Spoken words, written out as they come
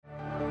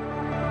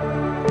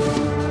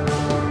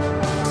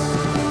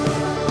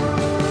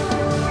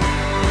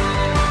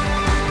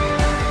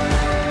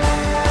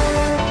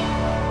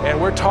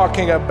we're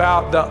talking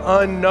about the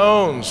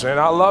unknowns. And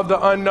I love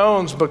the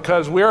unknowns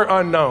because we're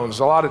unknowns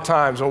a lot of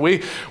times. And we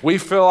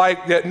feel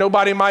like that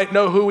nobody might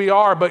know who we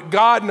are, but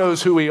God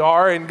knows who we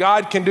are. And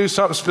God can do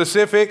something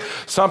specific,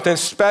 something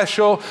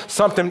special,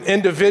 something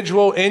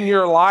individual in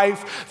your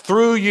life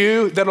through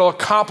you that'll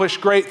accomplish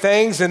great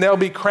things. And there'll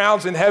be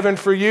crowns in heaven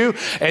for you.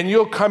 And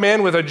you'll come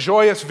in with a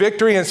joyous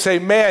victory and say,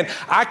 man,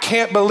 I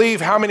can't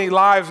believe how many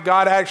lives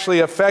God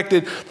actually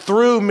affected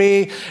through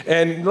me.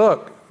 And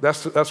look,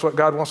 that's what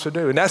God wants to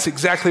do. And that's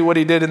exactly what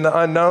he did in the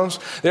unknowns.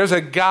 There's a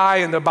guy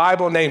in the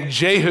Bible named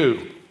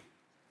Jehu.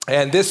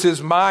 And this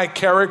is my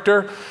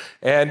character.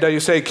 And you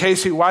say,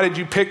 Casey, why did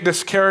you pick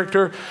this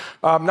character?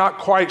 I'm not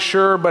quite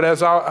sure, but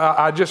as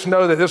I just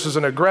know that this is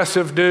an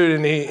aggressive dude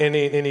and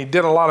he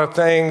did a lot of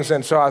things.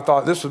 And so I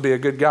thought this would be a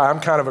good guy. I'm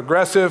kind of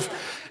aggressive.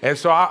 And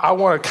so I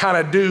want to kind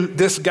of do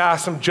this guy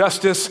some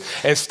justice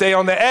and stay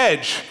on the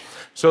edge.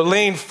 So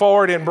lean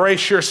forward,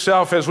 embrace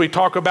yourself as we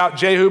talk about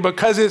Jehu,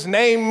 because his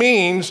name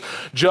means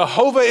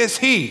Jehovah is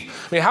he.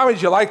 I mean, how many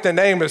of you like the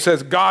name that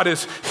says God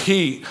is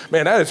he?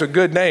 Man, that is a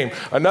good name.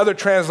 Another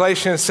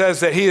translation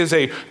says that he is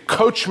a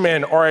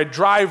coachman or a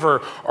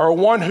driver or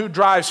one who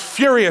drives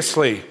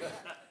furiously.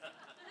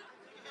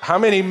 How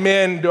many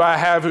men do I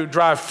have who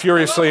drive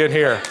furiously in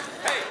here?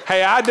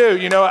 Hey, I do.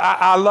 You know,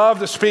 I love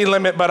the speed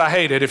limit, but I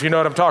hate it, if you know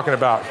what I'm talking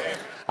about.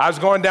 I was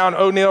going down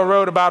O'Neill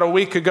Road about a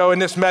week ago, and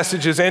this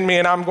message is in me,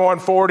 and I'm going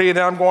 40,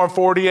 then I'm going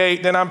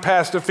 48, then I'm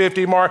past the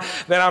 50 mark,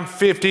 then I'm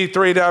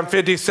 53, then I'm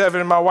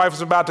 57, and my wife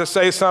was about to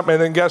say something,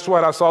 and then guess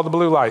what? I saw the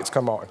blue lights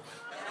come on.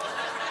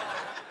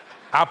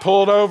 I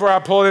pulled over, I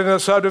pulled into the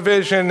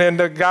subdivision, and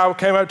the guy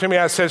came up to me,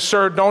 I said,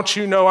 sir, don't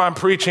you know I'm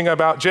preaching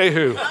about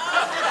Jehu?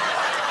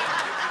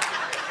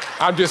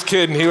 I'm just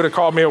kidding. He would have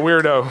called me a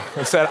weirdo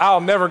and said,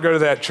 I'll never go to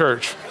that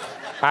church.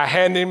 I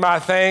handed him my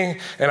thing,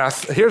 and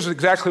here's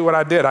exactly what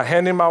I did. I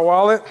handed him my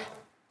wallet.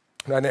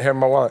 I didn't have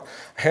my wallet.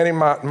 I handed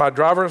him my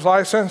driver's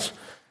license,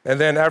 and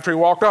then after he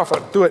walked off, I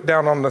threw it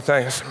down on the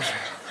thing. I said,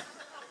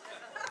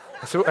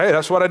 hey,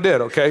 that's what I did,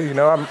 okay? You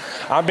know,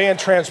 I'm being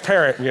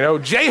transparent, you know.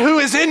 Jehu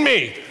is in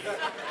me.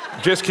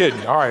 Just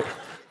kidding, all right.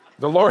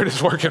 The Lord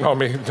is working on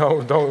me.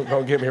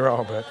 Don't get me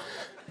wrong,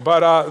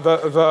 but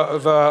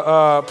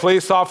the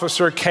police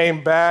officer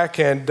came back,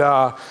 and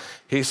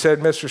he said,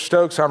 Mr.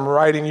 Stokes, I'm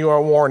writing you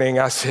a warning.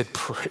 I said,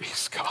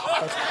 praise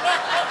God.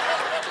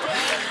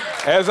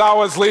 As I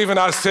was leaving,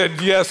 I said,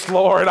 yes,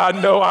 Lord, I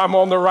know I'm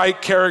on the right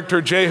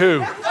character,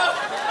 Jehu.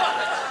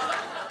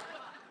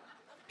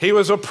 He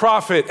was a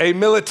prophet, a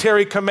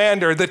military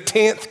commander, the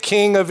 10th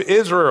king of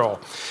Israel.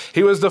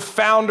 He was the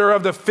founder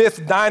of the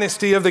 5th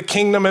dynasty of the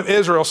kingdom of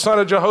Israel, son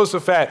of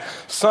Jehoshaphat,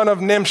 son of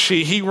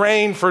Nimshi. He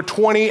reigned for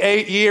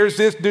 28 years.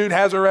 This dude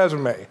has a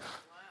resume.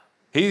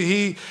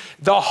 The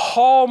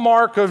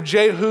hallmark of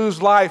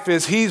Jehu's life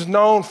is he's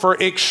known for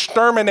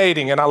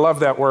exterminating, and I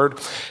love that word,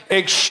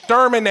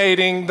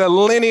 exterminating the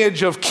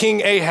lineage of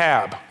King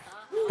Ahab.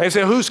 They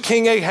say, who's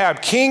King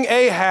Ahab? King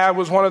Ahab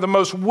was one of the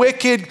most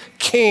wicked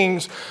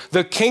kings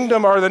the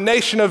kingdom or the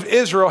nation of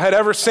Israel had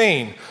ever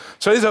seen.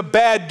 So he's a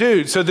bad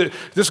dude. So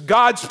this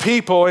God's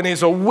people, and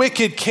he's a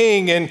wicked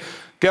king, and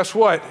guess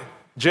what?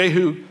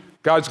 Jehu,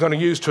 God's going to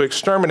use to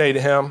exterminate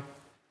him.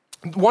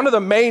 One of the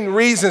main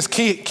reasons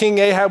King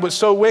Ahab was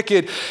so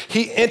wicked,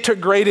 he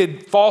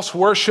integrated false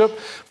worship,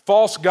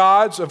 false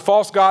gods, a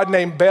false god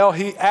named Baal.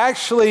 He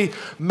actually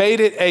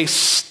made it a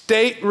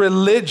state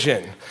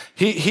religion.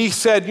 He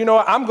said, you know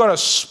what, I'm going to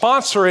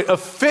sponsor it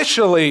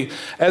officially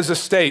as a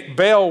state.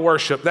 Baal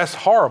worship, that's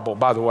horrible,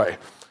 by the way.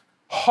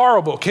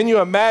 Horrible. Can you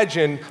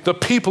imagine the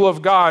people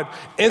of God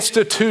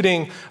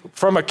instituting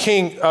from a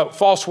king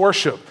false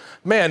worship?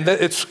 Man,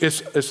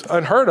 it's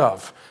unheard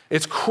of.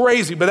 It's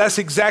crazy, but that's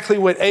exactly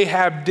what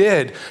Ahab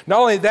did.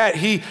 Not only that,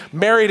 he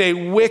married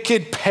a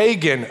wicked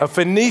pagan, a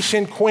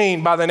Phoenician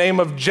queen by the name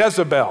of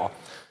Jezebel.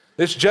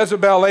 This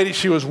Jezebel lady,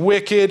 she was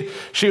wicked.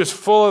 She was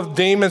full of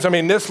demons. I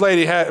mean, this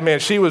lady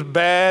she was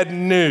bad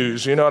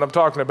news. You know what I'm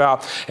talking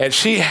about? And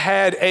she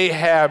had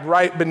Ahab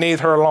right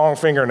beneath her long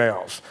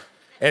fingernails.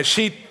 And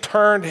she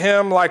turned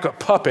him like a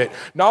puppet.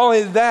 Not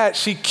only that,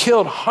 she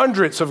killed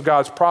hundreds of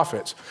God's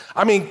prophets.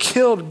 I mean,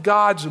 killed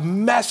God's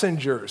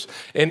messengers.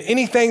 And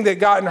anything that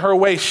got in her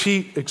way,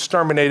 she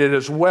exterminated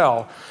as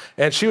well.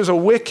 And she was a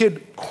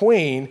wicked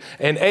queen,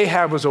 and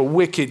Ahab was a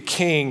wicked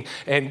king,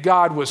 and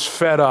God was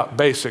fed up,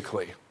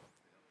 basically.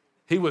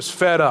 He was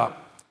fed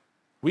up.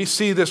 We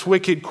see this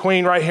wicked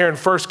queen right here in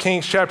 1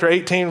 Kings chapter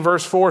 18,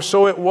 verse 4.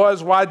 So it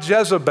was while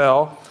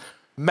Jezebel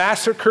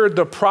massacred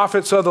the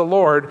prophets of the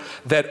Lord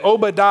that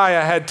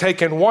Obadiah had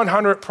taken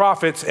 100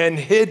 prophets and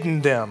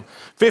hidden them,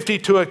 50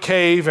 to a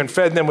cave, and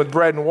fed them with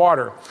bread and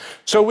water.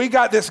 So we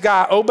got this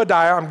guy,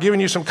 Obadiah. I'm giving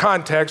you some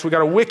context. We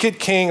got a wicked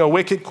king, a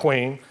wicked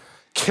queen,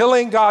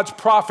 killing God's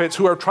prophets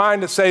who are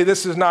trying to say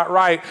this is not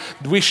right.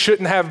 We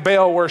shouldn't have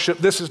Baal worship.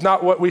 This is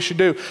not what we should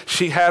do.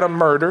 She had them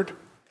murdered.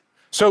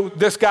 So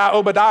this guy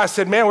Obadiah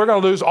said, man, we're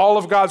going to lose all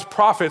of God's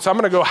prophets. I'm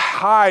going to go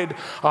hide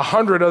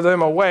 100 of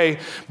them away.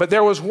 But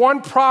there was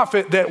one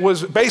prophet that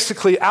was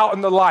basically out in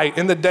the light,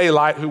 in the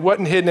daylight, who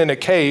wasn't hidden in a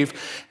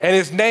cave, and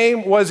his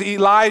name was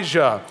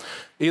Elijah.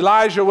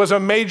 Elijah was a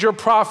major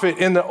prophet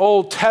in the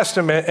Old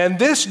Testament, and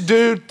this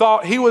dude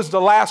thought he was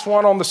the last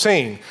one on the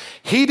scene.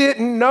 He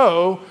didn't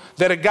know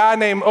that a guy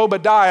named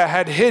Obadiah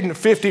had hidden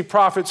 50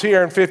 prophets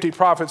here and 50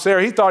 prophets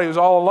there. He thought he was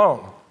all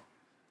alone.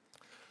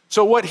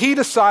 So what he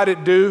decided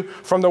to do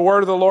from the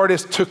word of the Lord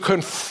is to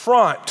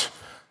confront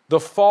the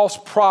false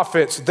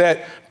prophets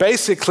that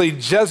basically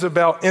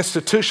Jezebel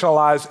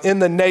institutionalized in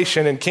the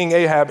nation, and King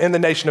Ahab in the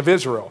nation of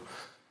Israel.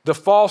 The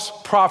false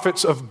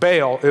prophets of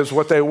Baal is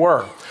what they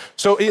were.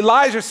 So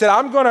Elijah said,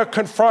 I'm going to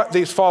confront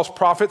these false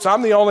prophets.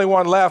 I'm the only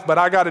one left, but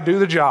I got to do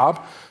the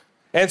job.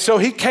 And so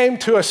he came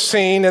to a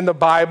scene in the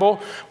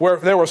Bible where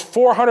there was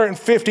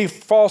 450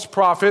 false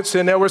prophets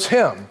and there was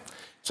him.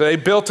 So they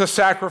built a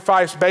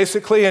sacrifice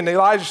basically, and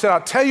Elijah said,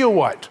 I'll tell you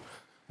what,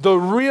 the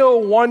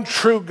real one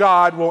true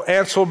God will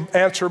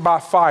answer by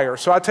fire.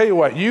 So I tell you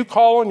what, you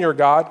call on your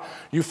God,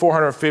 you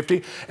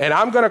 450, and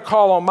I'm going to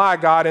call on my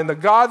God, and the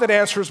God that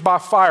answers by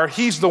fire,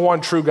 he's the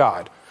one true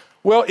God.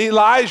 Well,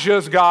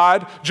 Elijah's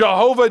God,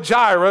 Jehovah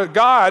Jireh,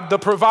 God, the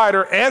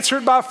provider,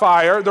 answered by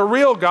fire, the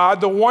real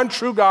God, the one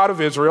true God of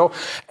Israel,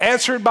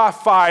 answered by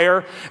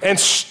fire and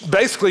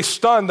basically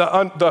stunned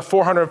the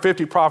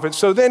 450 prophets.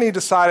 So then he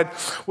decided,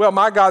 well,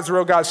 my God's the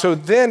real God. So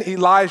then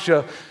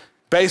Elijah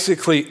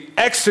basically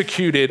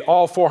executed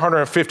all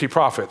 450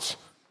 prophets.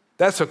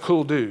 That's a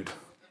cool dude.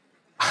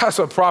 That's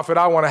a prophet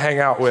I want to hang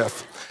out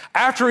with.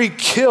 After he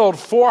killed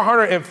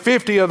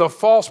 450 of the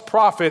false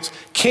prophets,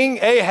 King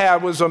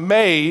Ahab was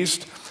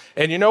amazed.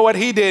 And you know what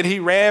he did? He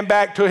ran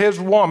back to his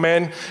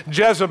woman,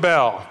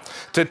 Jezebel,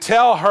 to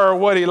tell her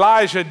what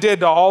Elijah did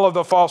to all of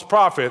the false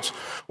prophets.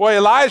 Well,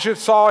 Elijah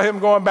saw him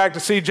going back to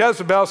see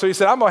Jezebel, so he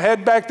said, I'm going to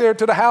head back there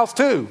to the house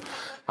too.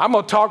 I'm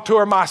going to talk to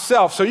her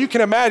myself. So you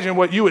can imagine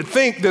what you would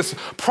think this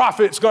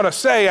prophet's going to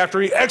say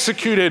after he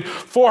executed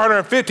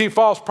 450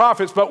 false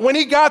prophets. But when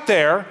he got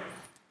there,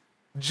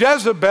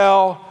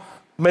 Jezebel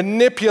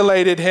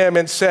manipulated him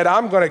and said,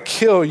 I'm going to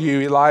kill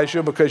you,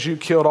 Elijah, because you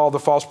killed all the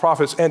false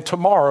prophets, and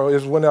tomorrow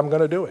is when I'm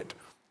going to do it.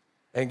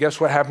 And guess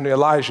what happened to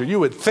Elijah? You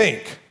would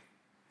think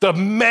the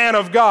man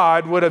of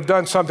God would have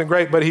done something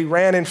great, but he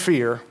ran in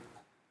fear,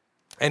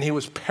 and he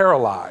was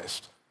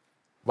paralyzed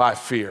by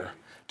fear.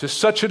 To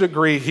such a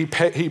degree, he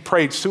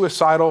prayed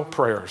suicidal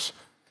prayers.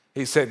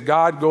 He said,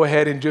 God, go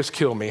ahead and just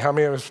kill me. How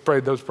many of us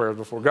prayed those prayers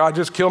before? God,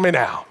 just kill me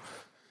now.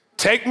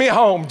 Take me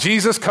home.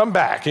 Jesus, come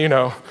back, you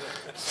know.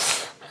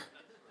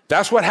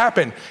 That's what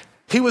happened.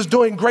 He was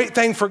doing great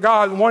thing for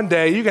God one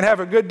day. You can have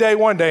a good day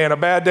one day and a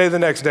bad day the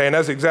next day, and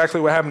that's exactly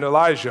what happened to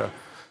Elijah.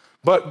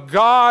 But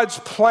God's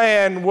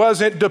plan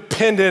wasn't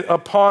dependent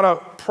upon a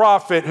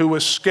prophet who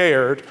was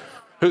scared,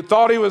 who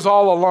thought he was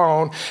all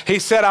alone. He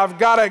said, I've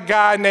got a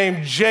guy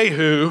named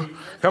Jehu.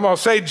 Come on,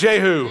 say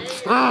Jehu.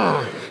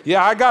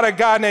 Yeah, I got a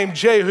guy named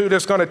Jehu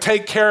that's going to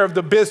take care of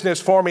the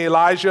business for me,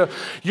 Elijah.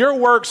 Your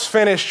work's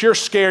finished. You're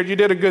scared. You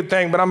did a good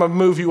thing, but I'm going to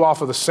move you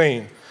off of the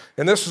scene.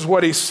 And this is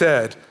what he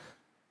said.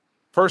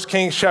 1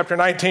 Kings chapter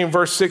 19,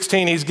 verse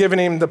 16, he's giving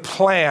him the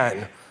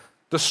plan,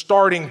 the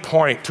starting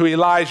point to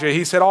Elijah.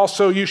 He said,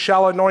 also you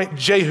shall anoint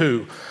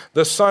Jehu,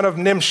 the son of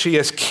Nimshi,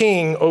 as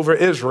king over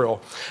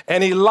Israel.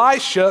 And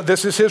Elisha,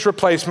 this is his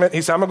replacement.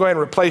 He said, I'm going to go ahead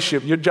and replace you.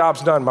 Your job's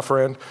done, my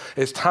friend.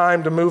 It's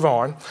time to move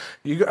on.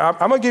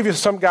 I'm going to give you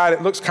some guy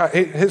that looks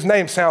his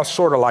name sounds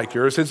sort of like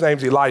yours. His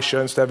name's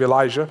Elisha instead of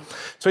Elijah.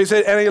 So he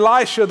said, and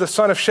Elisha, the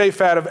son of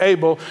Shaphat of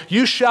Abel,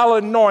 you shall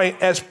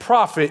anoint as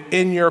prophet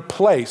in your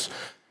place.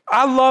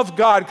 I love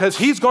God because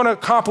he's going to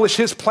accomplish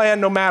his plan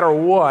no matter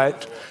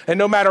what and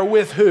no matter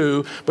with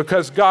who,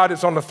 because God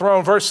is on the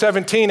throne. Verse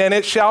 17, and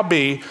it shall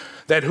be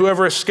that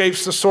whoever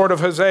escapes the sword of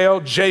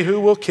Hazael,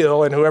 Jehu will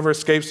kill, and whoever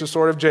escapes the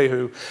sword of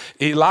Jehu,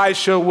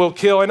 Elisha will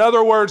kill. In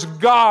other words,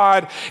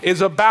 God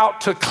is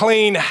about to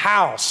clean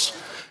house.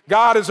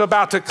 God is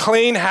about to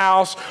clean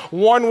house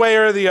one way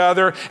or the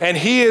other, and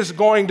he is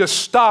going to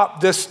stop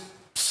this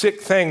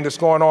sick thing that's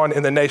going on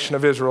in the nation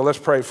of Israel. Let's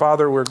pray.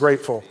 Father, we're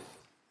grateful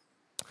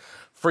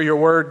for your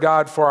word,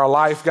 God, for our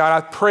life. God,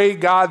 I pray,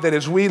 God, that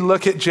as we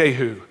look at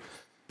Jehu,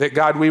 that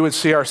God, we would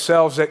see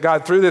ourselves, that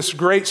God, through this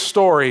great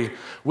story,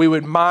 we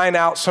would mine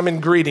out some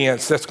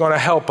ingredients that's going to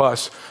help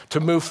us to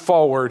move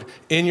forward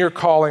in your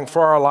calling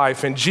for our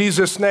life. In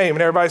Jesus' name,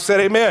 and everybody said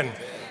amen.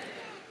 Amen.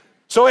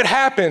 So it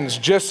happens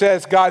just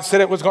as God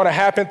said it was going to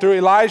happen through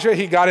Elijah.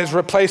 He got his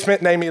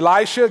replacement named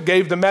Elisha,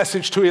 gave the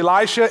message to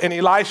Elisha, and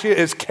Elisha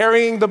is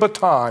carrying the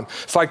baton.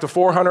 It's like the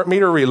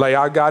 400-meter relay.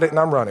 I got it and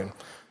I'm running.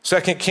 2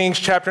 Kings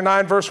chapter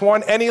 9, verse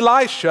 1, and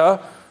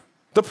Elisha,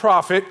 the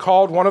prophet,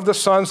 called one of the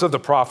sons of the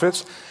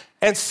prophets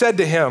and said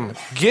to him,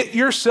 get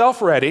yourself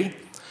ready,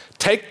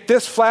 take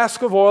this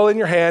flask of oil in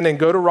your hand and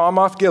go to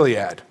Ramoth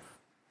Gilead.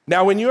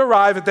 Now, when you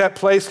arrive at that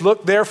place,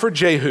 look there for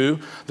Jehu,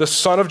 the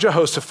son of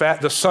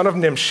Jehoshaphat, the son of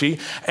Nimshi,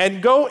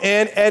 and go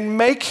in and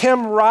make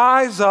him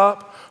rise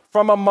up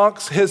from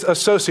amongst his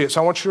associates.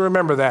 I want you to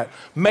remember that.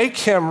 Make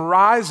him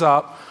rise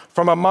up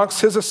from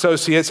amongst his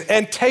associates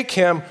and take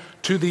him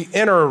to the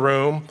inner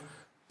room.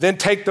 Then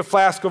take the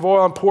flask of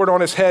oil and pour it on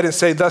his head and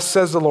say, thus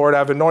says the Lord,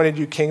 I've anointed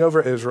you king over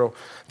Israel.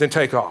 Then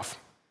take off.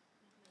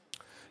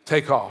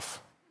 Take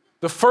off.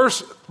 The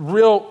first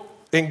real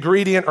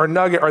ingredient or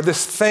nugget or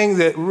this thing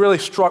that really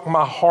struck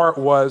my heart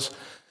was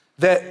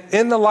that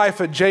in the life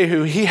of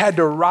Jehu, he had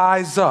to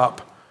rise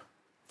up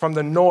from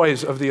the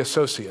noise of the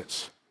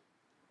associates.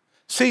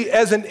 See,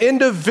 as an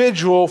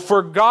individual,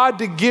 for God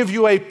to give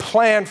you a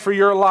plan for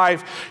your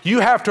life, you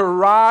have to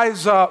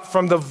rise up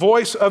from the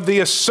voice of the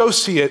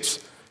associates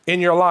in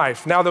your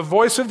life. Now, the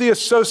voice of the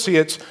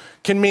associates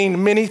can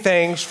mean many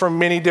things from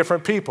many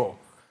different people.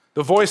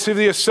 The voice of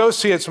the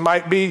associates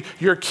might be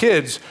your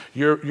kids,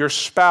 your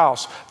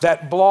spouse,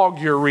 that blog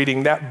you're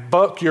reading, that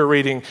book you're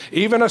reading,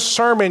 even a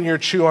sermon you're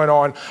chewing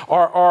on,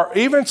 or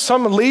even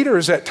some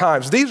leaders at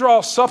times. These are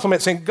all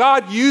supplements, and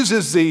God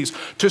uses these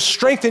to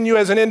strengthen you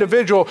as an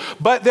individual,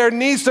 but there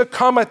needs to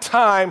come a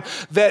time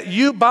that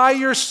you by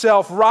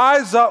yourself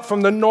rise up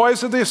from the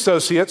noise of the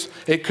associates.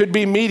 It could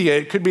be media,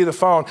 it could be the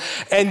phone,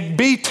 and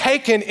be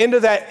taken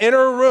into that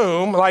inner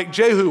room like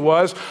Jehu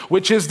was,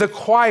 which is the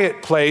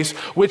quiet place,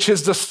 which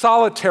is the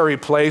solitary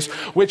place,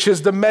 which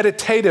is the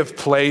meditative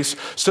place,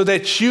 so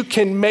that you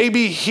can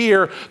maybe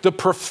hear the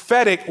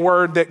prophetic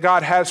word that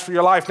God has for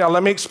your life. Now,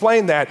 let me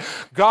explain that.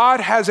 God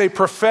has a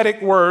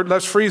prophetic word.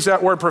 Let's freeze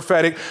that word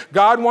prophetic.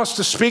 God wants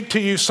to speak to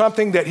you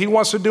something that he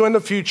wants to do in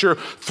the future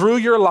through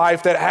your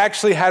life that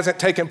actually hasn't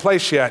taken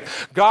place yet.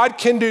 God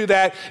can do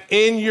that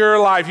in your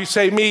life. You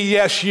say, me,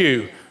 yes,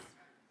 you.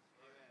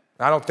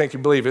 I don't think you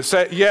believe it.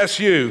 Say, yes,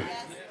 you.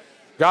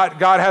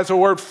 God has a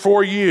word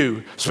for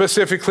you,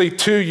 specifically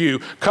to you,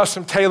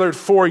 custom tailored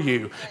for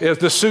you. If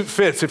the suit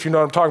fits, if you know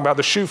what I'm talking about,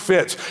 the shoe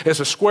fits. It's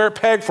a square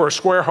peg for a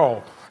square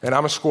hole, and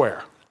I'm a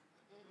square.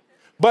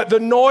 But the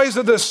noise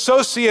of the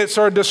associates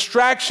are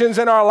distractions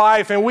in our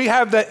life, and we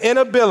have the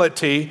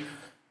inability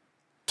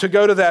to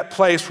go to that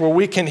place where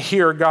we can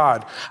hear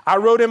God. I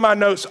wrote in my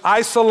notes,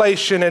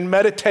 isolation and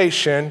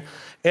meditation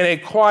in a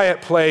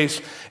quiet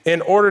place in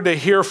order to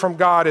hear from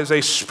God is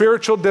a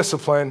spiritual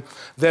discipline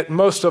that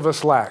most of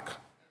us lack.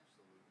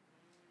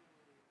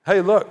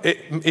 Hey, look,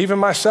 even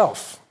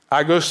myself,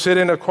 I go sit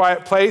in a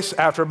quiet place.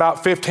 After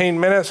about 15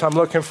 minutes, I'm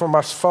looking for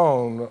my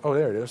phone. Oh,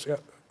 there it is. Yeah,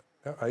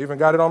 I even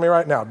got it on me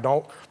right now.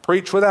 Don't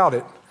preach without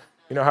it.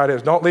 You know how it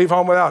is. Don't leave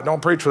home without it. Don't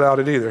preach without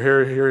it either.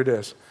 Here it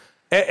is.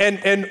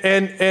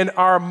 And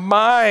our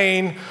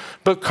mind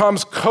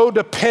becomes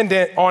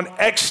codependent on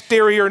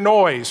exterior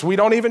noise. We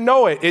don't even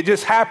know it. It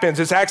just happens.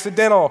 It's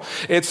accidental.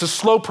 It's a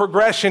slow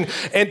progression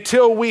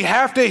until we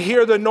have to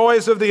hear the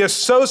noise of the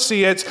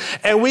associates,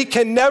 and we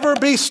can never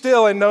be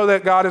still and know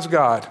that God is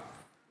God.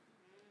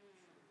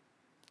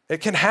 It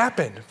can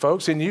happen,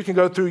 folks, and you can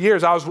go through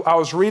years. I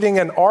was reading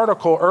an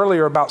article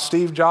earlier about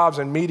Steve Jobs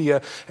and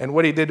media and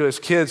what he did to his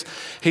kids.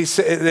 He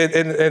said,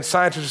 and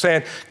scientists are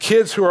saying,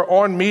 kids who are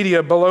on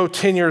media below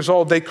 10 years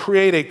old, they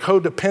create a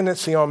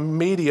codependency on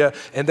media,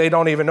 and they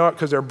don't even know it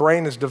because their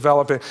brain is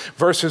developing,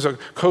 versus a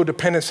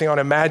codependency on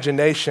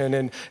imagination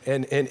and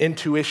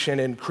intuition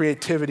and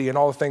creativity and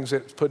all the things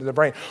that's put in the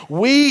brain.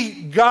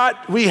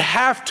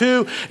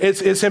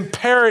 It's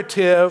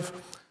imperative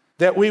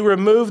that we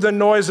remove the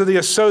noise of the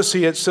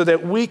associates so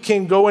that we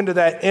can go into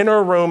that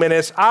inner room, and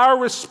it's our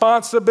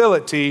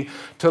responsibility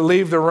to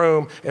leave the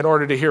room in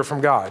order to hear from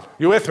God.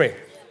 You with me?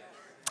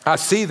 I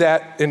see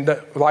that in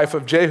the life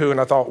of Jehu, and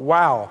I thought,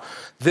 wow,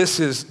 this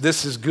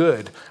is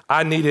good.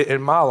 I need it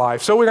in my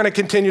life. So we're going to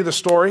continue the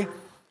story.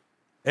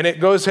 And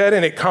it goes ahead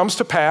and it comes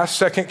to pass,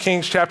 2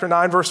 Kings chapter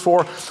 9, verse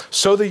 4.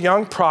 So the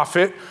young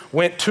prophet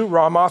went to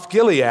Ramoth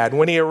Gilead.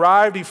 When he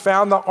arrived, he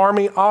found the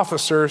army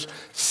officers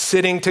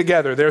sitting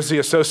together. There's the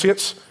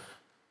associates.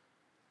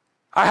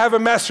 I have a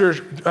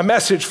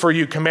message for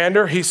you,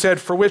 commander. He said,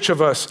 for which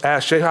of us?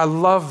 Asked Jehu. I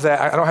love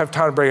that. I don't have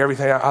time to break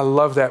everything. I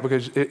love that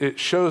because it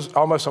shows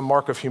almost a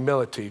mark of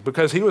humility,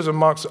 because he was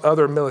amongst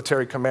other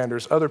military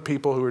commanders, other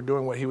people who were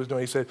doing what he was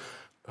doing. He said,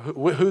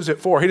 who's it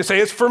for? He didn't say,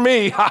 it's for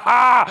me. Ha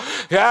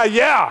ha.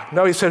 Yeah.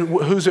 No, he said,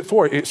 who's it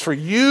for? It's for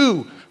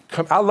you.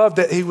 I love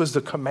that he was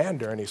the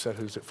commander and he said,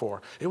 who's it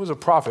for? It was a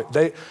prophet.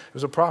 It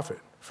was a prophet.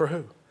 For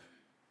who?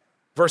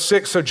 Verse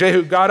 6, so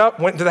Jehu got up,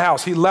 went into the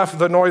house. He left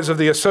the noise of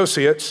the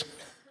associates.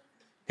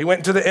 He went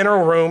into the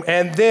inner room,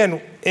 and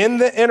then in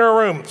the inner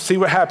room, see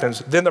what happens.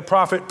 Then the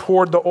prophet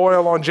poured the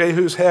oil on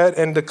Jehu's head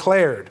and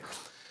declared,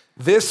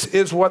 this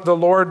is what the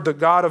Lord, the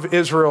God of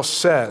Israel,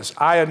 says.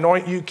 I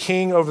anoint you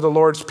king over the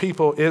Lord's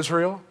people,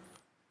 Israel.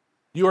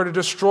 You are to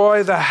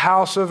destroy the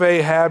house of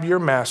Ahab, your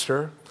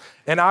master,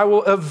 and I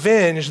will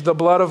avenge the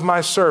blood of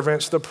my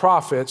servants, the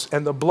prophets,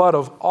 and the blood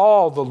of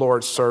all the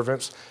Lord's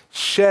servants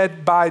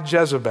shed by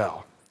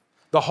Jezebel.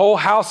 The whole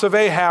house of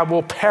Ahab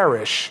will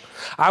perish.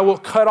 I will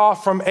cut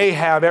off from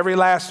Ahab every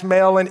last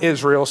male in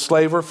Israel,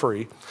 slave or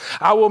free.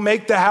 I will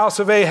make the house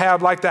of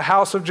Ahab like the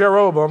house of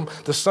Jeroboam,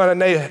 the son of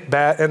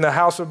Nebat, and the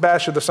house of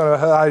Baasha, the son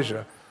of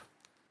Ahijah.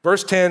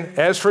 Verse 10,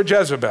 as for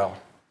Jezebel,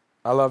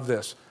 I love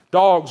this,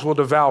 Dogs will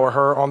devour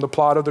her on the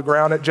plot of the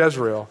ground at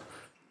Jezreel,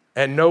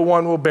 and no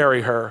one will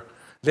bury her.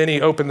 Then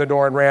he opened the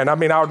door and ran. I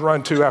mean, I would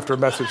run too after a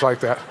message like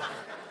that.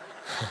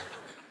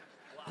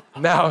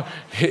 Now,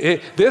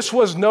 this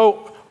was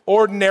no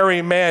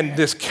ordinary man,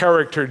 this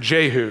character,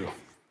 Jehu.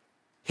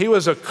 He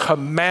was a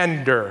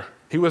commander.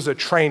 He was a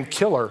trained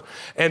killer.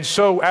 And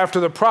so after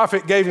the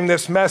prophet gave him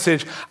this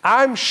message,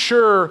 I'm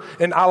sure,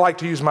 and I like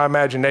to use my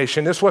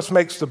imagination, this is what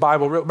makes the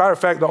Bible real. Matter of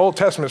fact, the Old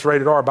Testament's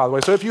rated R, by the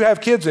way. So if you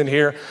have kids in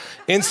here,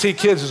 NC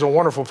Kids is a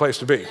wonderful place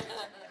to be.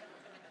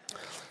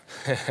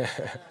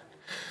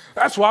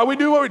 That's why we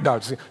do what we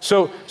do.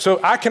 So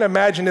I can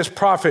imagine this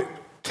prophet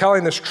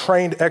telling this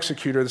trained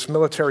executor, this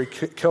military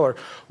killer,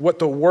 what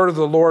the word of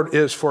the Lord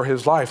is for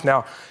his life.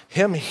 Now,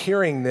 him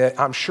hearing that,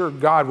 I'm sure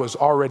God was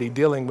already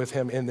dealing with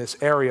him in this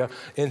area,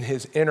 in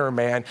his inner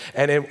man.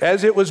 And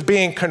as it was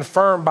being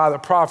confirmed by the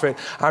prophet,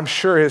 I'm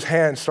sure his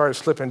hand started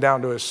slipping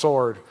down to his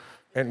sword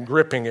and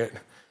gripping it.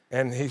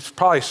 And he's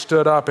probably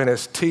stood up and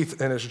his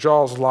teeth and his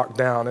jaws locked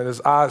down and his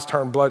eyes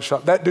turned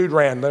bloodshot. That dude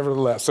ran,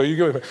 nevertheless. So you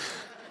go.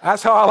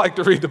 That's how I like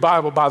to read the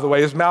Bible, by the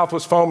way. His mouth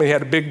was foamy. He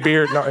had a big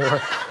beard. No,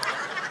 anyway.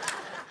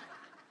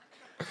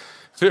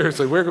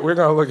 Seriously, we're going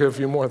to look at a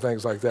few more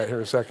things like that here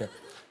in a second.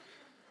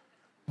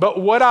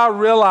 But what I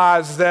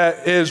realize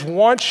that is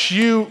once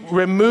you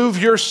remove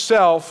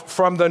yourself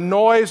from the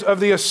noise of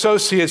the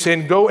associates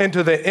and go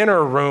into the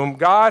inner room,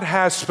 God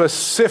has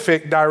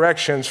specific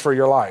directions for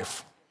your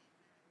life.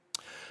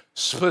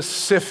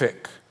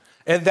 Specific.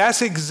 And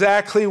that's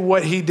exactly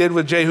what he did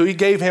with Jehu. He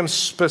gave him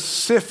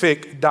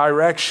specific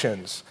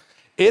directions.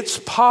 It's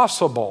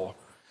possible.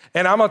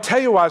 And I'm going to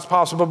tell you why it's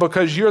possible,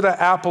 because you're the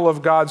apple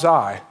of God's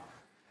eye.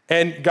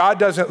 And God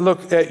doesn't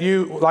look at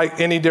you like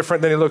any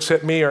different than he looks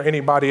at me or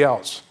anybody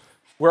else.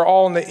 We're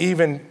all in the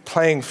even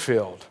playing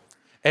field.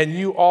 And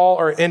you all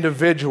are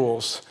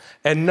individuals,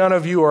 and none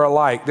of you are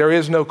alike. There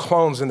is no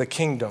clones in the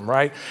kingdom,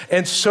 right?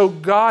 And so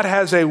God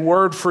has a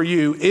word for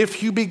you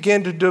if you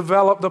begin to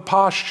develop the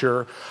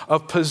posture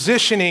of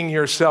positioning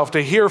yourself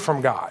to hear from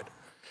God.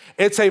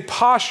 It's a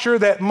posture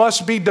that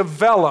must be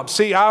developed.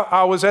 See,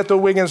 I was at the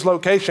Wiggins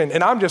location,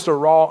 and I'm just a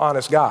raw,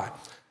 honest guy.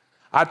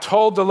 I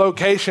told the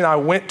location, I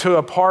went to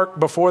a park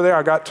before there.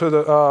 I got to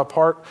the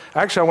park.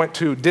 Actually, I went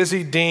to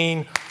Dizzy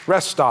Dean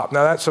Rest Stop.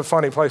 Now, that's a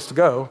funny place to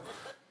go.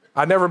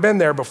 I'd never been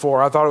there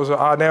before. I thought it was an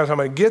odd name. So I'm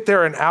going to get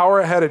there an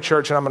hour ahead of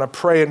church, and I'm going to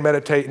pray and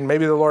meditate, and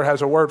maybe the Lord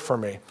has a word for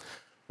me.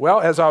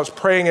 Well, as I was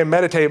praying and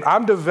meditating,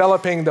 I'm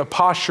developing the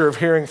posture of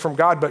hearing from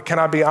God. But can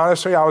I be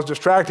honest with you? I was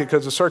distracted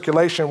because the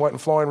circulation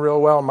wasn't flowing real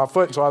well in my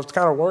foot, so I was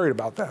kind of worried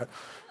about that.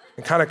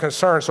 And kind of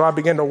concerned. So I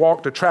began to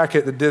walk the track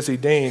at the Dizzy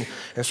Dean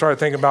and started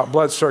thinking about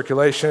blood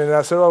circulation. And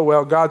I said, oh,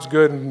 well, God's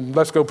good and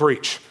let's go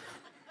preach.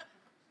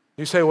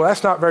 You say, well,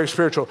 that's not very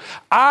spiritual.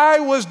 I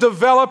was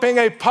developing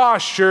a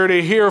posture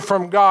to hear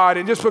from God.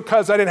 And just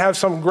because I didn't have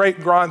some great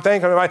grand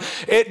thing,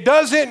 it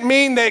doesn't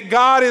mean that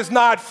God is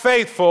not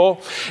faithful.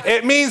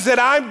 It means that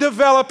I'm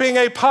developing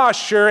a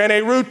posture and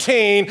a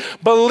routine,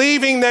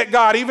 believing that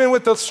God, even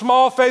with the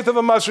small faith of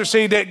a mustard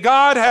seed, that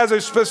God has a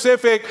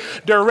specific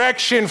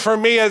direction for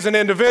me as an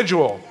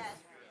individual.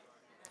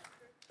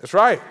 That's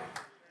right.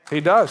 He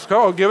does.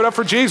 Go, give it up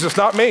for Jesus,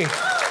 not me.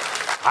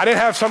 I didn't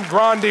have some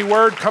grande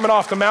word coming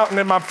off the mountain,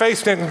 and my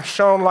face didn't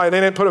shine like, they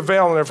didn't put a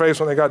veil on their face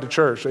when they got to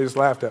church. They just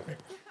laughed at me.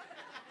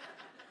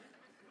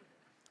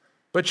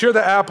 But you're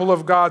the apple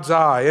of God's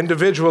eye.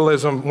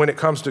 Individualism when it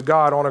comes to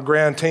God on a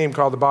grand team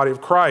called the body of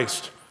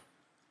Christ.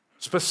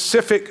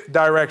 Specific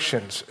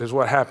directions is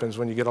what happens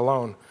when you get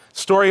alone.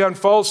 Story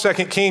unfolds,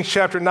 2 Kings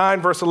chapter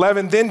 9, verse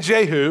 11. Then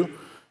Jehu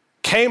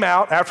came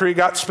out after he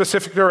got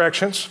specific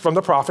directions from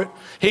the prophet.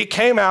 He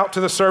came out to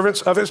the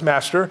servants of his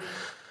master.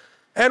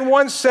 And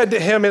one said to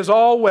him, is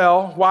all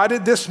well? Why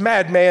did this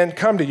madman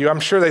come to you?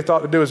 I'm sure they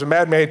thought the dude was a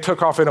madman. He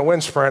took off in a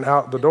wind sprint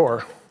out the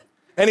door.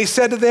 And he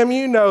said to them,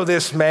 you know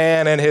this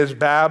man and his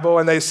babble.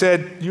 And they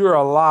said, you're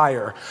a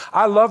liar.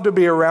 I love to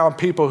be around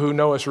people who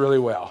know us really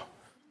well.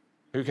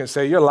 Who can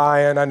say, you're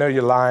lying. I know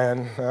you're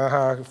lying.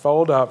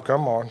 Fold up.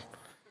 Come on.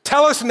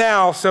 Tell us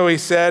now, so he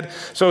said.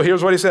 So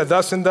here's what he said.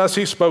 Thus and thus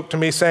he spoke to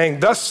me, saying,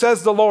 thus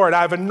says the Lord,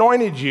 I've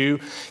anointed you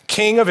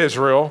king of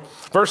Israel.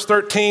 Verse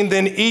 13,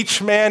 then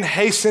each man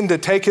hastened to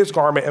take his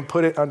garment and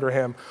put it under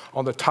him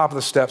on the top of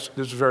the steps.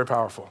 This is very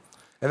powerful.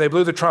 And they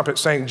blew the trumpet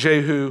saying,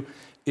 Jehu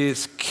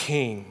is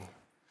king.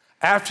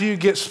 After you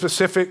get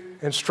specific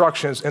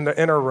instructions in the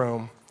inner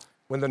room,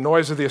 when the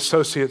noise of the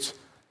associates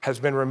has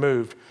been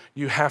removed,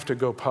 you have to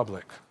go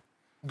public.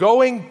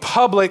 Going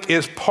public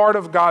is part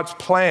of God's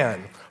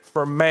plan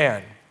for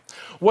man.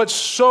 What's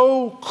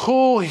so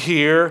cool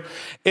here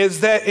is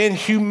that in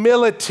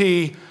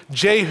humility,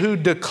 Jehu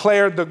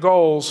declared the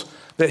goals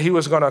that he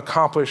was going to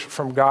accomplish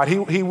from God.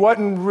 He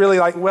wasn't really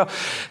like, well,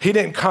 he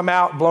didn't come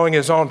out blowing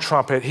his own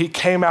trumpet. He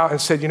came out and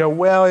said,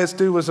 well, this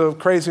dude was a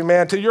crazy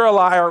man. You're a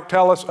liar.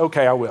 Tell us.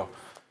 Okay, I will.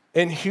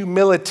 In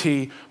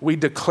humility, we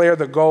declare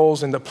the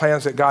goals and the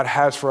plans that God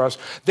has for us.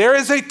 There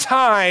is a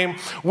time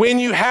when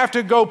you have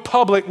to go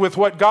public with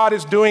what God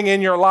is doing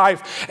in your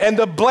life. And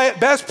the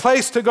best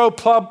place to go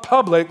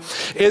public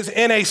is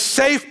in a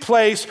safe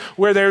place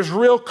where there's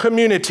real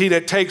community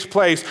that takes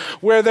place,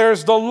 where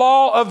there's the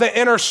law of the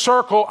inner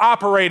circle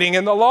operating.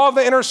 And the law of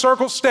the inner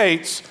circle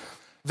states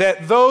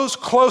that those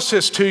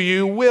closest to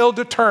you will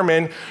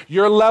determine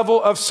your level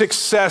of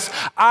success.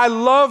 I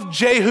love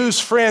Jehu's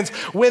friends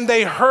when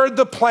they heard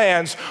the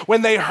plans,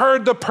 when they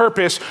heard the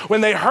purpose,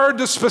 when they heard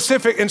the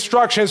specific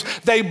instructions,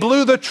 they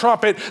blew the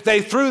trumpet, they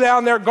threw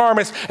down their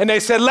garments, and they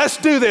said, let's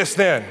do this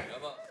then.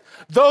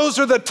 Those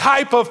are the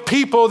type of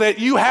people that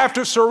you have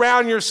to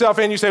surround yourself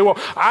in. You say, well,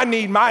 I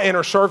need my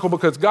inner circle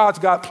because God's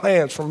got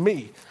plans for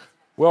me.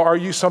 Well, are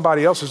you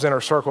somebody else's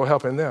inner circle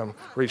helping them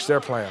reach their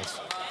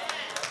plans?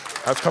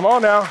 Come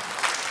on now.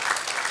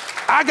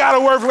 I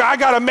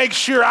got to make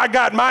sure I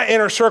got my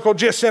inner circle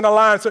just in a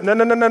line.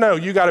 No.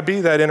 You got to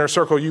be that inner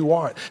circle you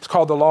want. It's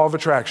called the law of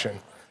attraction.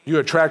 You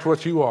attract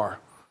what you are.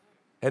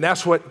 And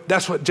that's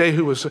what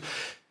Jehu was. It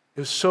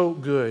was so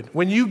good.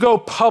 When you go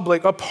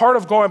public, a part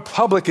of going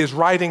public is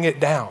writing it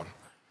down.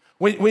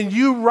 When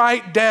you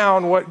write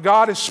down what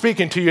God is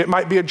speaking to you, it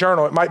might be a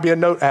journal, it might be a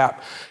note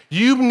app.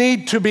 You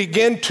need to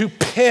begin to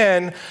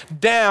pen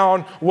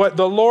down what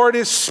the Lord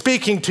is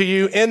speaking to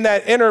you in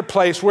that inner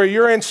place where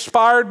you're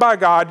inspired by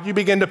God. You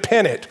begin to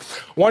pen it.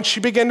 Once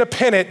you begin to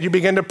pen it, you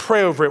begin to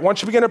pray over it.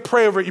 Once you begin to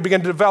pray over it, you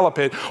begin to develop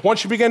it.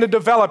 Once you begin to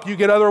develop, you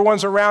get other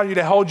ones around you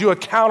to hold you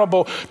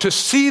accountable to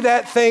see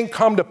that thing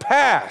come to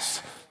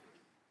pass.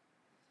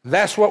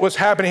 That's what was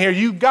happening here.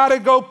 You got to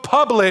go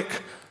public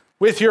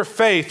with your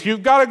faith.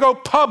 You've got to go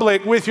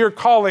public with your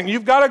calling.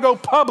 You've got to go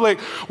public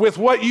with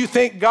what you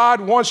think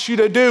God wants you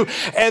to do.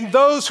 And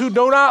those who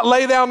do not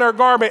lay down their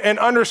garment and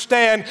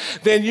understand,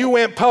 then you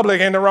went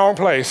public in the wrong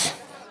place.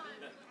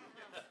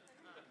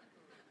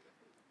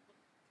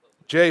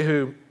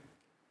 Jehu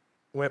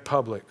went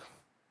public.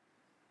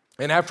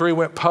 And after he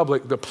went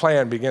public, the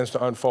plan begins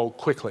to unfold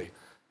quickly.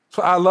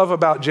 So what I love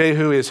about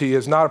Jehu is he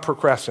is not a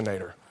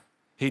procrastinator.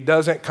 He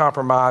doesn't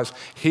compromise.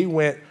 He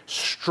went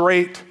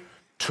straight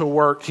to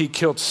work. He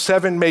killed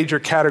 7 major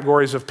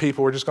categories of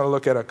people. We're just going to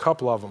look at a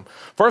couple of them.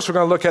 First, we're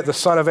going to look at the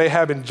son of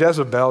Ahab and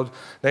Jezebel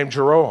named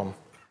Jeroboam.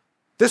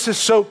 This is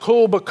so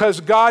cool because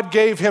God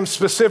gave him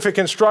specific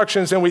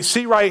instructions, and we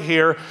see right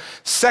here,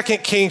 2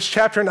 Kings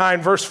chapter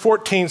 9, verse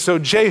 14. So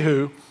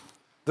Jehu,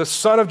 the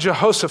son of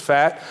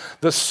Jehoshaphat,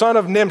 the son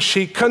of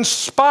Nimshi,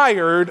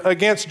 conspired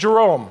against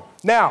Jeroboam.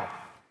 Now,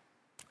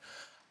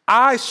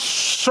 I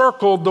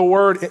circled the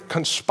word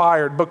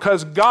conspired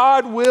because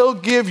God will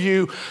give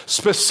you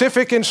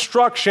specific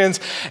instructions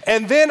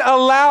and then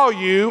allow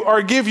you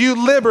or give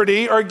you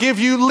liberty or give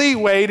you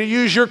leeway to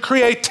use your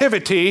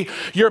creativity,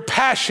 your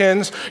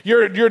passions,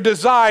 your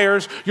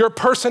desires, your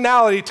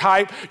personality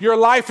type, your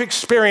life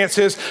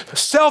experiences,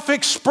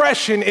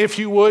 self-expression, if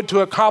you would,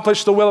 to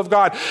accomplish the will of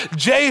God.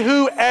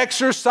 Jehu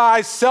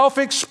exercised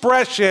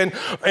self-expression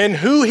in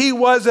who he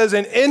was as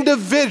an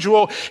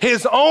individual,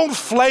 his own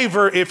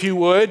flavor, if you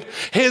would,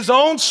 his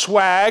own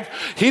swag.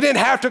 He didn't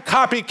have to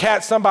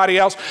copycat somebody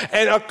else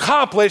and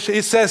accomplish.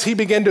 It says he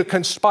began to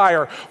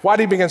conspire. Why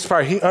did he begin to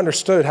conspire? He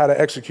understood how to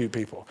execute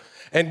people.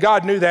 And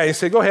God knew that. He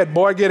said, go ahead,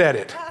 boy, get at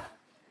it.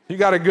 You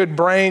got a good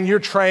brain. You're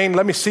trained.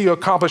 Let me see you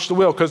accomplish the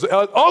will. Because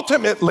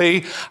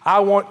ultimately, I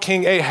want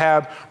King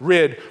Ahab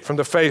rid from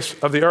the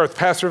face of the earth.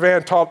 Pastor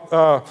Van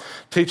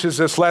teaches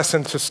this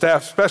lesson to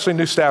staff, especially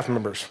new staff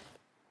members.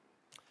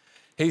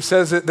 He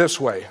says it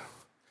this way.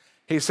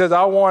 He says,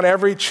 I want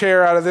every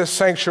chair out of this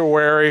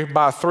sanctuary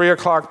by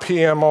 3:00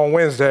 p.m. on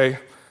Wednesday.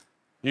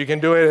 You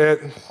can do it at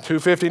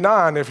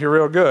 2:59 if you're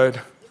real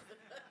good.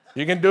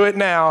 You can do it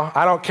now.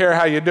 I don't care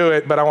how you do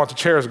it, but I want the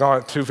chairs gone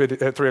at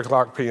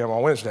 3:00 p.m.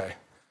 on Wednesday.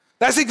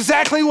 That's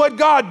exactly what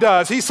God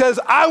does. He says,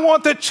 I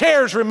want the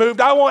chairs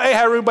removed. I want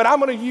Ahab removed, but I'm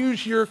going to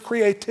use your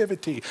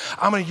creativity.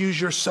 I'm going to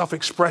use your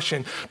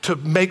self-expression to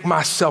make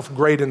myself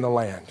great in the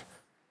land.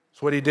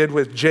 That's what he did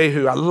with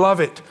Jehu. I love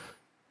it.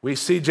 We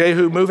see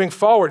Jehu moving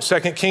forward. 2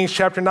 Kings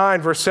chapter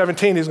 9, verse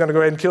 17, he's going to go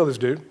ahead and kill this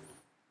dude.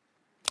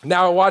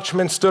 Now a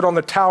watchman stood on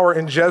the tower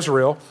in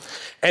Jezreel,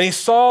 and he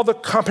saw the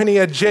company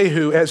of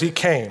Jehu as he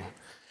came.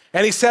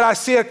 And he said, I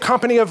see a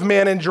company of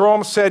men. And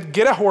Jeroboam said,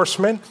 get a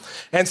horseman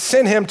and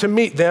send him to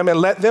meet them and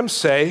let him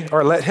say,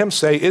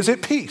 is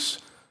it peace?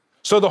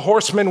 So the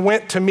horseman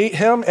went to meet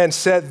him and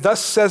said,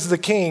 thus says the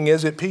king,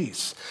 is it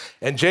peace?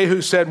 And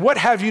Jehu said, what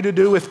have you to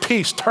do with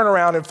peace? Turn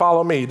around and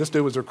follow me. This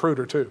dude was a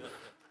recruiter too.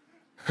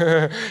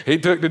 He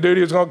took the dude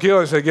he was going to kill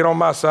and said, get on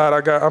my side.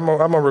 I'm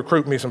going to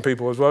recruit me some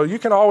people as well. You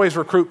can always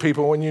recruit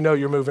people when you know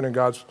you're moving in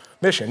God's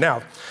mission.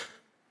 Now,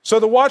 so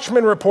the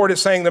watchman reported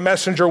saying the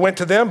messenger went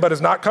to them, but is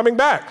not coming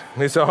back.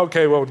 And he said,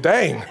 okay, well,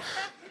 dang.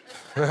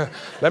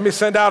 Let me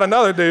send out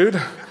another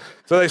dude.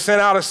 So they sent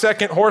out a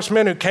second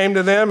horseman who came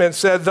to them and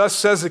said, thus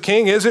says the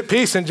king, is it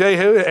peace? And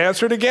Jehu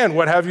answered again,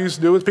 what have you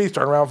to do with peace?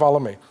 Turn around, follow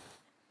me.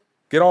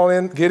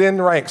 Get in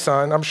rank,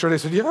 son. I'm sure they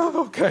said, yeah,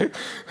 okay.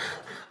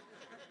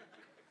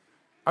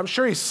 I'm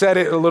sure he said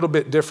it a little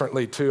bit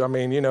differently too. I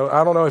mean,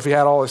 I don't know if he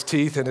had all his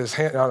teeth in his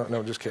hand. I don't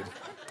know, just kidding.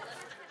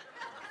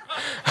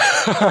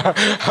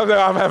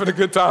 I'm having a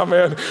good time,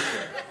 man.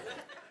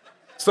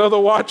 So the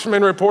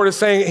watchman report is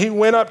saying he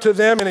went up to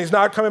them and he's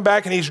not coming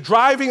back, and he's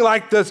driving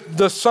like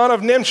the son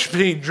of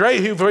Nimshi,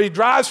 Jehu, for he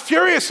drives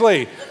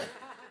furiously.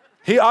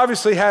 He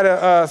obviously had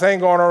a thing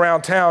going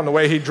around town the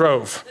way he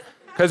drove.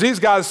 Because these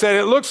guys said,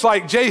 it looks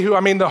like Jehu.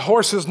 I mean, the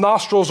horse's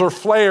nostrils are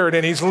flared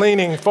and he's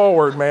leaning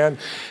forward, man.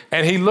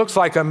 And he looks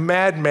like a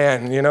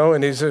madman,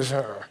 and he's just...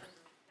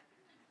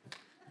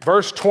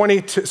 Verse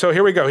 22, so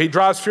here we go. He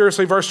drives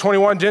furiously. Verse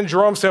 21, then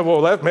Jerome said, well,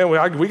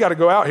 we got to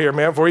go out here,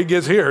 man, before he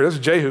gets here. This is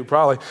Jehu,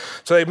 probably.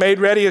 So they made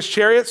ready his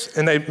chariots,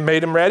 and they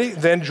made him ready.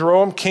 Then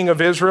Jerome, king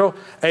of Israel,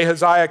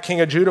 Ahaziah, king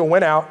of Judah,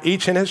 went out,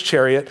 each in his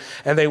chariot,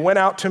 and they went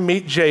out to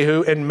meet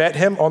Jehu and met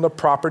him on the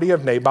property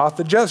of Naboth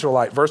the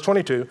Jezreelite. Verse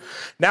 22,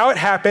 now it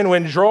happened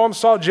when Jerome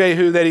saw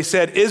Jehu that he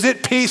said, is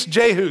it peace,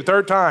 Jehu?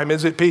 Third time,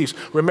 is it peace?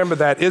 Remember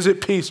that, is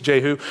it peace,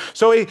 Jehu?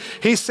 So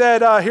he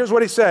said, here's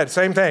what he said,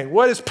 same thing.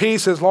 What is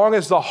peace as long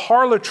as the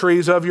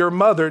harlotries of your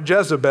mother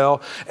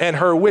Jezebel and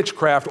her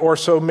witchcraft, or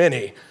so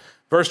many?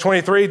 Verse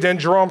 23, then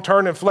Jerome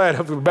turned and fled.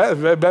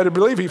 Better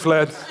believe he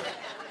fled.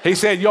 He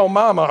said, yo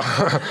mama.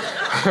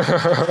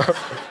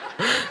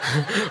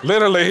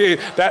 Literally,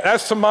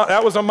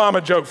 that was a mama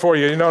joke for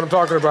you. You know what I'm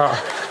talking about?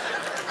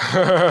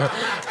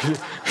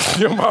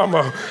 Your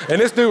mama.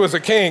 And this dude was a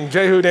king.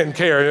 Jehu didn't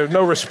care. There's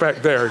no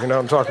respect there. You know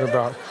what I'm talking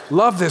about?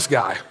 Love this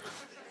guy.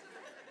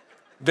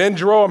 Then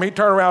Jerome, he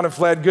turned around and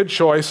fled. Good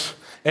choice.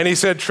 And he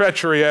said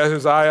treachery,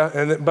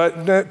 Ahaziah,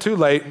 but too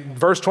late.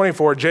 Verse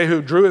 24,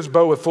 Jehu drew his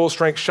bow with full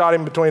strength, shot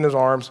him between his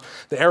arms.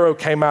 The arrow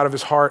came out of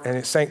his heart and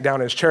it sank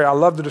down in his chariot. I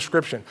love the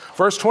description.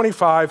 Verse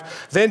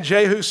 25, then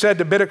Jehu said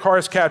to Bidekar,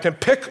 his captain,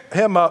 pick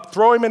him up,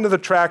 throw him into the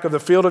track of the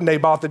field of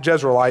Naboth the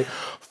Jezreelite.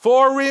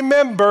 For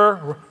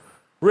remember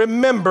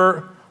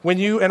when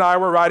you and I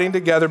were riding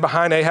together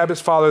behind Ahab his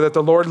father, that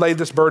the Lord laid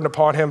this burden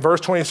upon him. Verse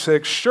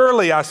 26,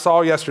 surely I saw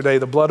yesterday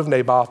the blood of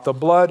Naboth, the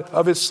blood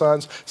of his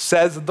sons,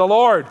 says the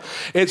Lord.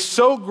 It's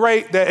so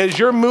great that as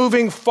you're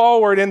moving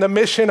forward in the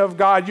mission of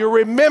God, you're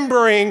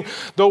remembering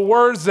the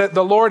words that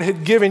the Lord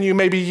had given you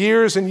maybe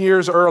years and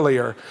years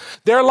earlier.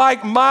 They're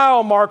like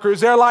mile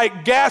markers. They're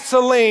like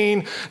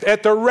gasoline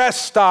at the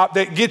rest stop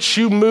that gets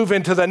you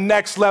moving to the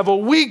next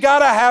level. We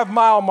gotta have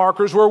mile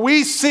markers where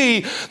we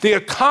see the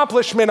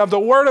accomplishment of the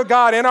Word of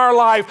God in our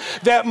life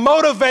that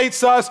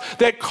motivates us,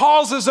 that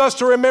causes us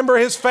to remember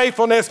his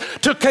faithfulness,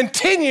 to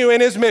continue in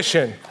his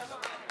mission.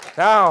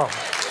 Now,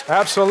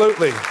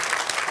 absolutely.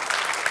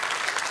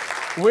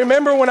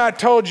 Remember when I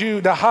told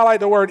you to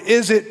highlight the word,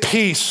 is it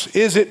peace?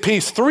 Is it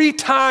peace? 3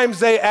 times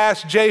they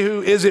asked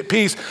Jehu, is it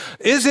peace?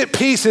 Is it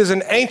peace is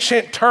an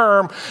ancient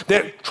term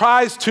that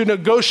tries to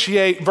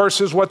negotiate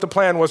versus what the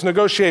plan was.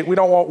 Negotiate, we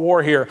don't want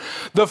war here.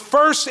 The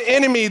first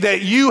enemy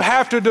that you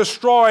have to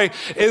destroy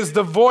is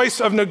the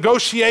voice of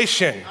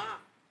negotiation.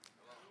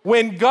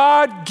 When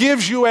God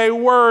gives you a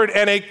word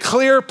and a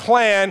clear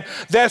plan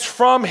that's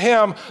from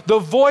him, the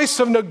voice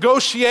of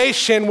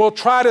negotiation will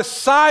try to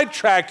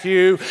sidetrack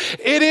you.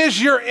 It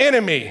is your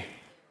enemy.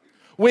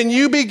 When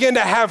you begin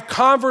to have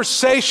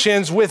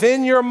conversations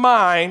within your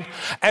mind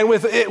and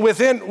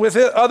within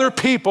other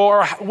people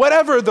or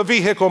whatever the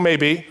vehicle may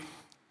be,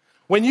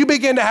 when you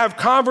begin to have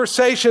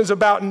conversations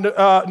about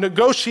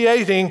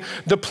negotiating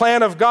the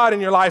plan of God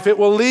in your life, it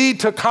will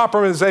lead to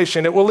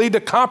compromisation. It will lead to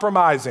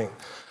compromising.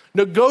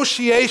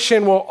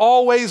 Negotiation will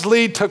always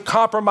lead to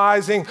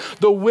compromising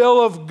the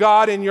will of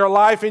God in your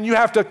life, and you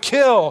have to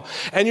kill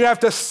and you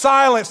have to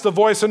silence the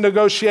voice of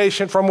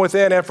negotiation from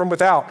within and from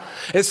without.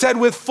 It said,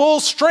 with full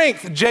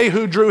strength,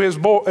 Jehu drew his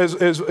bow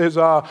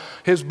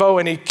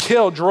and he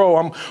killed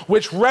Jeroboam,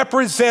 which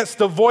represents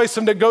the voice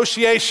of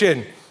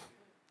negotiation.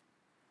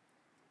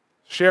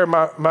 Share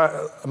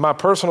my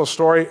personal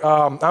story.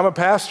 I'm a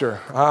pastor.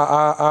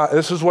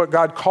 This is what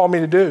God called me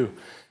to do.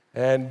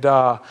 And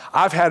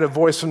I've had a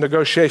voice of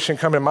negotiation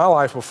come in my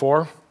life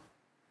before.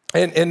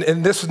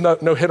 And this is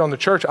no hit on the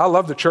church. I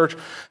love the church.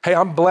 Hey,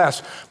 I'm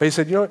blessed. But he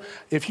said, you know what?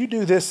 If you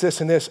do this, this,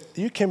 and this,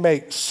 you can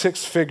make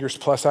 6 figures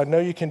plus. I know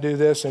you can do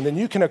this, and then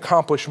you can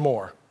accomplish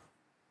more.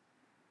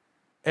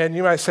 And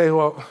you might say,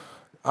 well,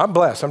 I'm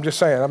blessed. I'm just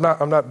saying.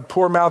 I'm not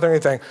poor mouth or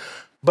anything.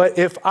 But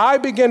if I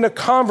begin to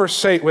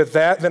conversate with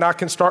that, then I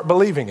can start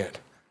believing it.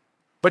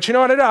 But you know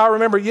what I did? I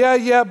remember,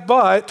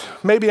 but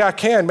maybe I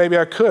can, maybe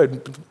I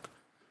could.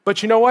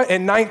 But you know what?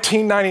 In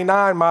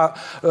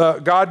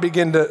 1999, God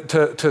began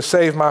to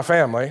save my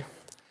family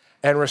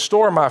and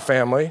restore my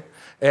family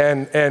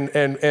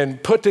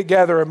and put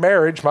together a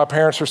marriage. My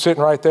parents are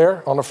sitting right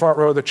there on the front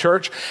row of the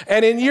church.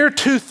 And in year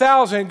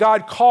 2000,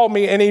 God called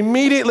me, and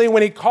immediately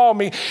when he called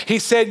me, he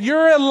said,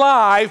 you're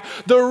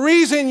alive. The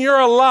reason you're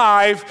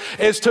alive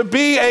is to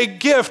be a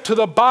gift to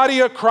the body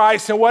of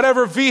Christ in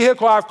whatever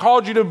vehicle I've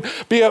called you to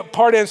be a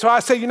part in. So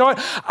I said, you know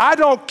what? I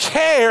don't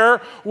care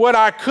what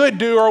I could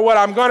do or what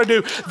I'm going to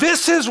do.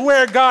 This is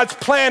where God's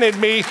planted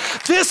me.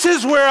 This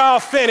is where I'll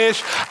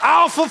finish.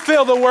 I'll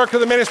fulfill the work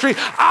of the ministry.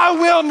 I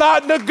will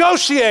not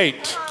negotiate.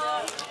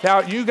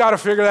 Now, you got to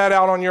figure that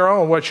out on your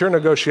own, what your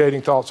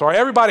negotiating thoughts are.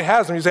 Everybody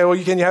has them. You say,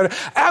 well, can you have it?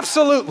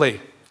 Absolutely.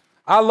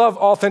 I love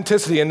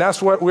authenticity, and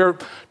that's what we're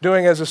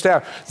doing as a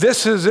staff.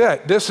 This is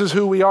it. This is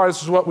who we are.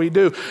 This is what we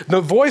do.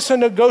 The voice of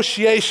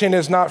negotiation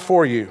is not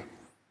for you.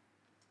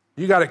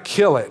 You got to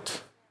kill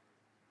it.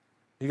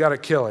 You got to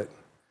kill it.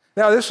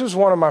 Now, this is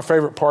one of my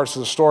favorite parts of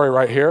the story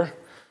right here,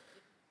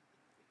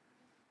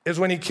 is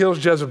when he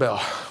kills Jezebel.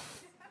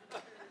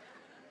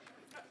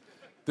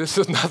 This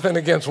is nothing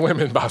against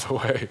women, by the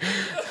way.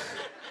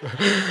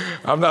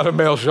 I'm not a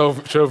male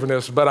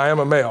chauvinist, but I am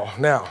a male.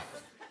 Now,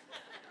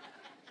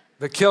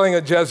 the killing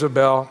of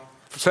Jezebel,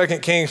 2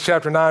 Kings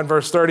chapter 9,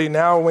 verse 30,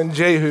 now when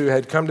Jehu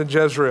had come to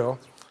Jezreel,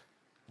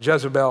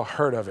 Jezebel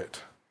heard of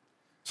it.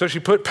 So she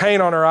put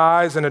paint on her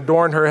eyes and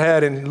adorned her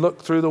head and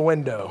looked through the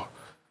window.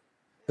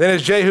 Then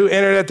as Jehu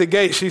entered at the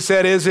gate, she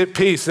said, is it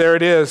peace? There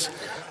it is.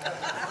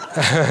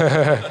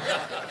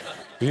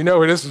 You know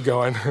where this is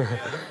going.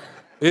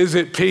 Is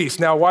it peace?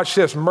 Now watch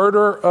this,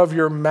 murderer of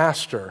your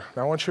master.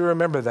 Now I want you to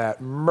remember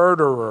that,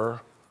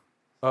 murderer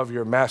of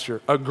your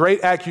master. A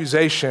great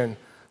accusation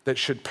that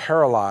should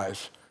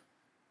paralyze.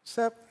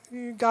 Except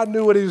God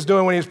knew what he was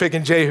doing when he was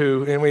picking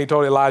Jehu and when he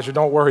told Elijah,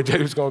 don't worry,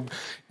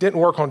 didn't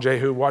work on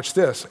Jehu. Watch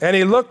this. And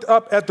he looked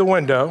up at the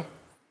window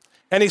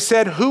and he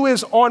said, who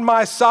is on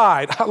my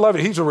side? I love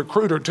it. He's a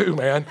recruiter too,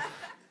 man.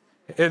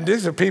 And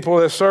these are people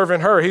that are serving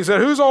her. He said,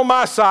 who's on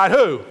my side?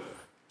 Who?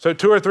 So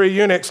 2 or 3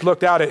 eunuchs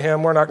looked out at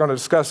him. We're not going to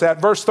discuss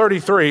that. Verse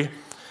 33,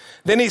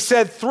 then he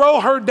said,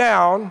 throw her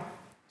down.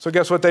 So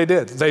guess what they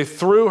did? They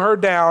threw her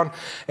down,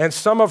 and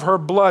some of her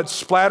blood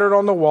splattered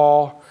on the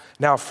wall.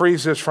 Now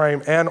freeze this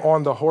frame and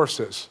on the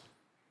horses.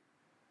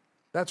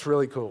 That's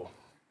really cool.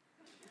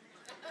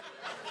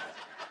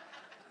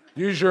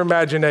 Use your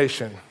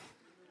imagination.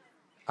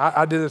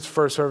 I did this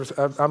first service.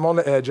 I'm on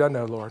the edge, I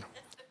know, Lord.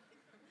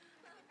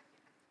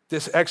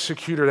 This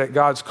executor that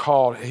God's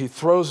called, he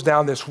throws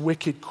down this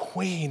wicked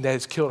queen that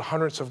has killed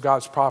hundreds of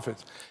God's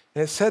prophets.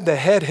 And it said the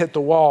head hit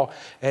the wall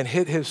and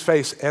hit his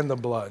face and the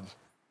blood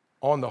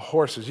on the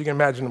horses. You can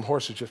imagine them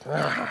horses just...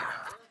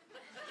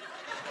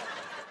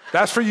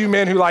 That's for you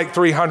men who like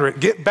 300.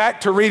 Get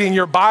back to reading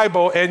your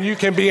Bible and you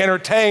can be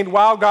entertained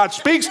while God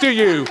speaks to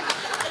you.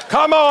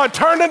 Come on,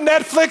 turn the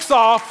Netflix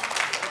off.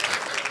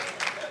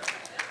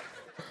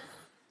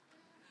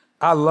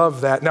 I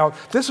love that. Now,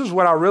 this is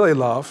what I really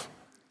love.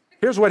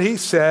 Here's what he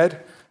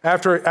said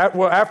after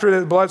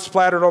the blood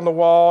splattered on the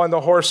wall and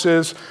the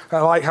horses. I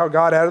like how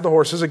God added the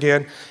horses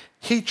again.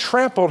 He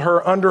trampled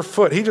her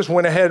underfoot. He just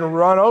went ahead and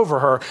run over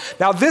her.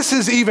 Now, this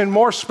is even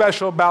more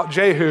special about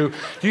Jehu.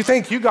 You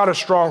think you got a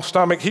strong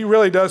stomach. He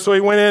really does. So he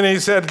went in and he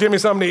said, give me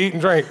something to eat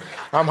and drink.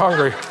 I'm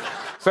hungry.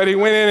 Said he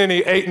went in and he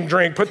ate and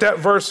drank. Put that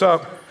verse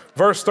up.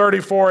 Verse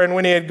 34, and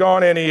when he had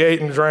gone in, he ate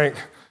and drank.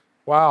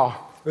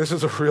 Wow, this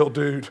is a real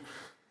dude.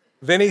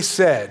 Then he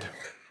said,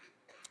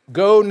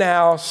 go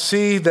now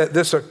see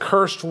this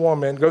accursed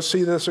woman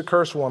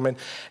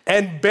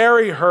and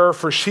bury her,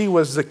 for she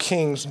was the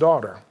king's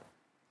daughter.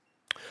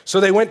 So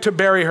they went to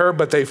bury her,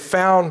 but they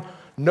found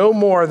no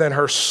more than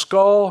her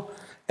skull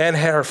and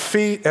her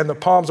feet and the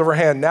palms of her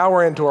hand. Now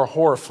we're into a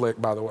horror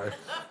flick, by the way.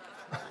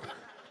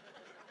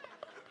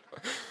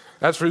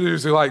 That's for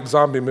those who like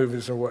zombie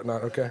movies and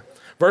whatnot, okay?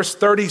 Verse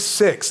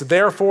 36,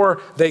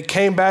 therefore they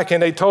came back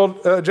and they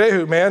told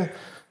Jehu, man,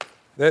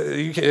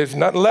 there's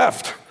nothing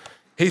left.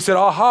 He said,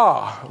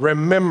 aha,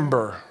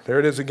 remember, there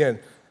it is again.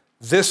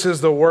 This is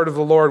the word of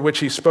the Lord, which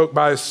he spoke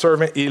by his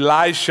servant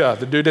Elisha.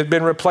 The dude had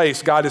been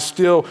replaced. God is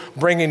still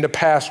bringing to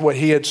pass what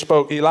he had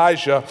spoke.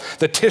 Elijah,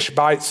 the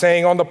Tishbite,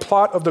 saying, on the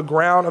plot of the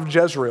ground of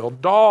Jezreel,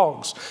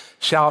 dogs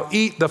shall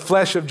eat the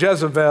flesh of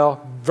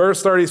Jezebel.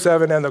 Verse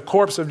 37, and the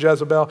corpse of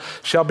Jezebel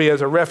shall be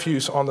as a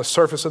refuse on the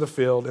surface of the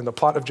field in the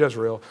plot of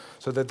Jezreel,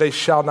 so that they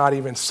shall not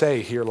even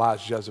say, here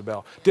lies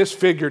Jezebel.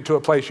 Disfigured to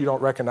a place you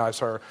don't recognize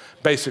her,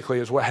 basically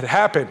is what had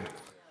happened.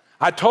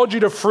 I told you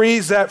to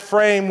freeze that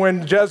frame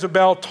when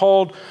Jezebel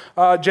told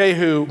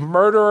Jehu,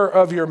 murderer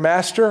of your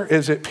master,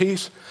 is at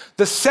peace.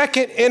 The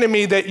second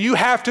enemy that you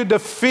have to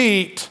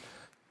defeat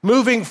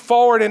moving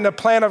forward in the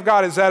plan of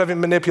God is that of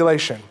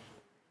manipulation.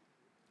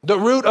 The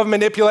root of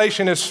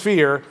manipulation is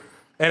fear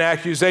and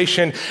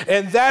accusation.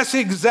 And that's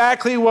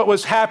exactly what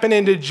was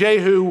happening to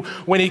Jehu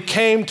when he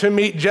came to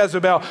meet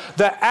Jezebel.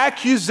 The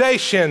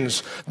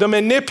accusations, the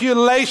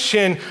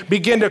manipulation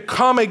began to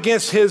come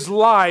against his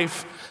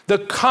life. The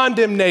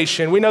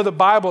condemnation. We know the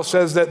Bible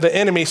says that the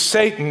enemy,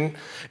 Satan,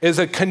 is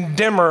a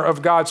condemner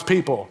of God's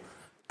people.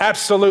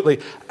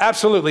 Absolutely,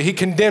 absolutely. He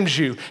condemns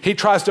you. He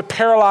tries to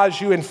paralyze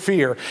you in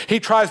fear.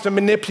 He tries to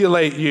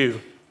manipulate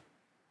you.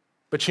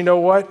 But you know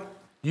what?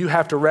 You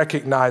have to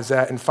recognize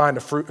that and find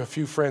a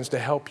few friends to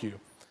help you.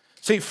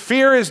 See,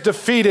 fear is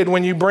defeated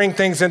when you bring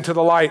things into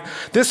the light.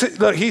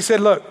 He said,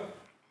 look,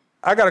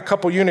 I got a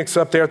couple eunuchs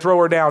up there, throw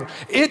her down.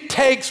 It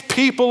takes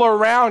people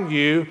around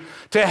you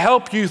to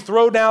help you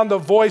throw down the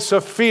voice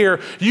of fear.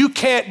 You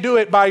can't do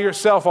it by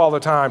yourself all the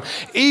time.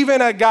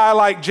 Even a guy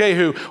like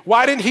Jehu,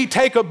 why didn't he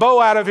take a bow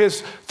out of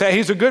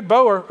he's a good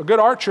bower, a good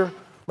archer.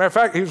 Matter of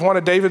fact, he was one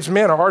of David's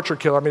men, an archer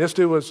killer. I mean, this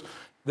dude was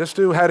This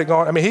dude had it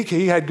going. I mean,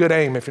 he had good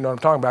aim, if you know what I'm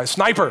talking about.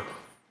 Sniper,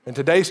 in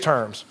today's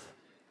terms.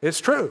 It's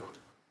true.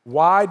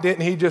 Why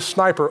didn't he just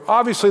snipe her?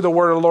 Obviously, the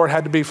word of the Lord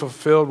had to be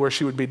fulfilled where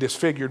she would be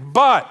disfigured.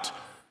 But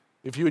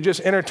if you would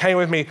just entertain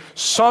with me,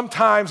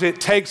 sometimes it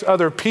takes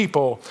other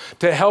people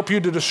to help you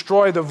to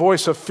destroy the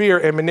voice of fear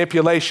and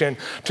manipulation,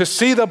 to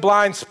see the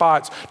blind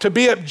spots, to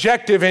be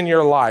objective in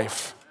your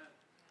life.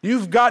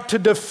 You've got to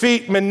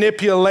defeat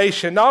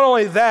manipulation. Not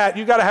only that,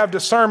 you got to have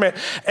discernment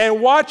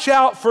and watch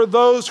out for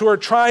those who are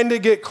trying to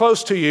get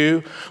close to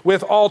you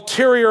with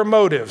ulterior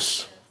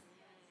motives.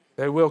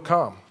 They will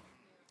come.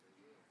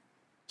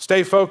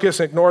 Stay focused,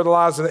 ignore the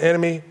lies of the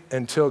enemy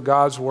until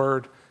God's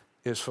word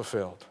is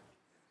fulfilled.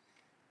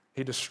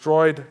 He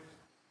destroyed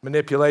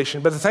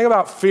manipulation. But the thing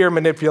about fear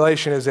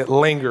manipulation is it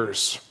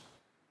lingers.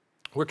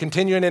 We're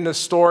continuing in the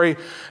story,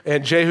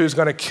 and Jehu's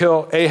going to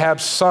kill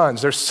Ahab's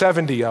sons. There's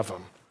 70 of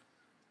them.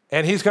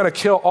 And he's going to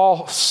kill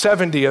all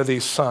 70 of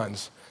these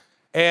sons.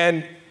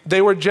 And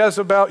they were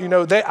Jezebel,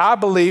 I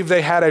believe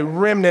they had a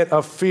remnant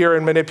of fear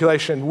and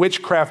manipulation,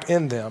 witchcraft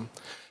in them.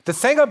 The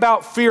thing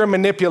about fear and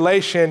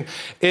manipulation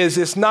is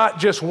it's not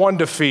just one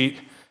defeat.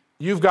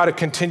 You've got to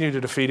continue to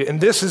defeat it. And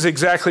this is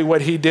exactly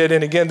what he did.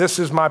 And again, this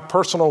is my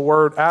personal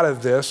word out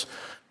of this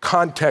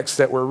context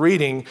that we're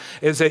reading,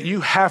 is that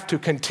you have to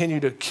continue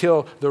to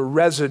kill the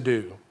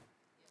residue,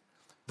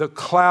 the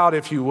cloud,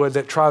 if you would,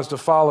 that tries to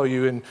follow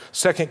you. In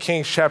 2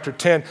 Kings chapter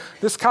 10,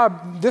 this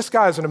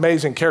guy is an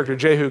amazing character,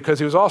 Jehu, because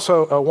he was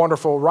also a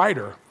wonderful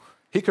writer.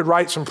 He could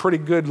write some pretty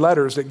good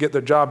letters that get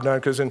the job done,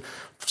 because in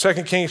 2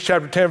 Kings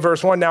chapter 10,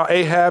 verse 1, now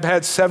Ahab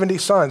had 70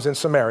 sons in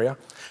Samaria,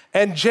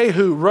 and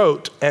Jehu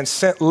wrote and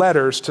sent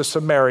letters to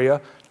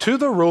Samaria, to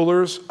the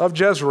rulers of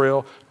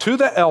Jezreel, to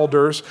the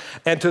elders,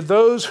 and to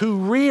those who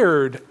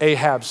reared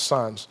Ahab's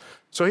sons.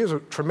 So he was a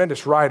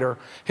tremendous writer.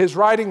 His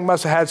writing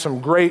must have had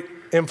some great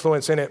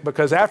influence in it,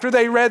 because after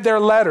they read their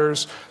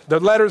letters, the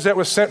letters that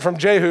was sent from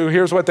Jehu,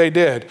 here's what they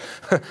did.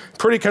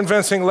 Pretty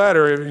convincing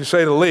letter, if you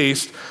say the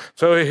least.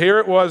 So here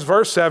it was,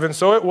 verse 7.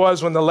 So it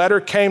was when the letter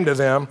came to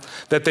them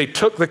that they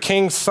took the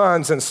king's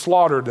sons and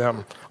slaughtered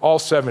them, all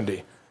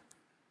 70.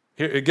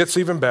 Here, it gets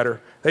even better.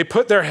 They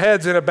put their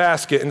heads in a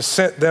basket and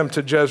sent them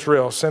to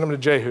Jezreel, sent them to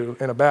Jehu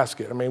in a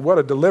basket. I mean, what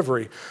a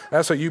delivery.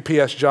 That's a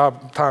UPS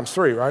job times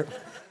 3, right?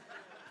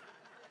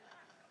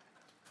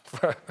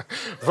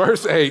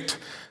 Verse 8.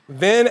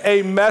 Then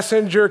a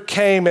messenger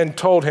came and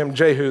told him,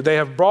 Jehu, they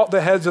have brought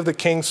the heads of the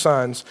king's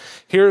sons.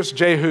 Here's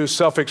Jehu's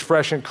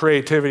self-expression,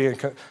 creativity,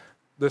 and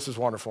this is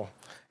wonderful.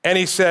 And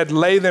he said,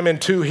 lay them in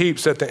 2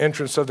 heaps at the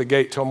entrance of the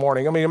gate till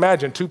morning. I mean,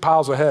 imagine 2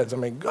 piles of heads. I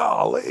mean,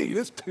 golly,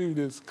 this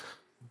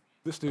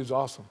dude's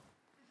awesome.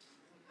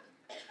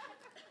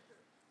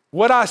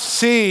 What I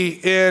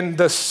see in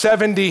the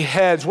 70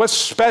 heads, what's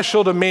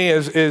special to me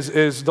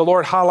is the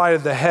Lord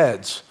highlighted the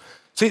heads.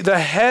 See, the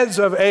heads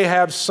of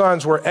Ahab's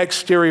sons were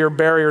exterior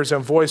barriers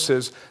and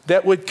voices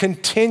that would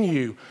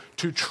continue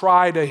to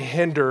try to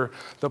hinder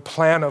the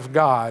plan of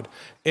God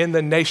in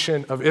the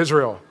nation of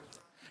Israel.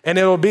 And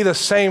it will be the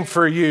same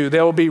for you.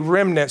 There will be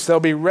remnants,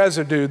 there'll be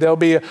residue, there'll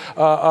be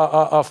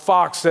a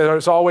fox that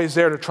is always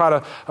there to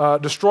try to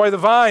destroy the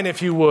vine,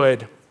 if you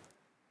would.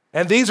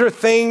 And these are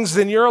things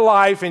in your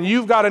life, and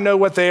you've got to know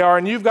what they are,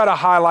 and you've got to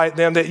highlight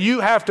them, that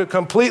you have to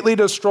completely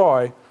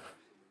destroy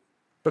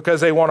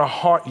because they want to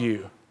haunt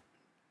you.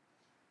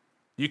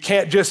 You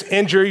can't just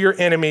injure your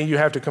enemy, you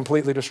have to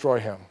completely destroy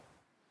him.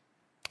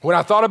 When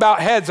I thought about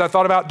heads, I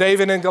thought about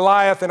David and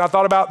Goliath, and I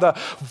thought about the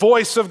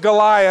voice of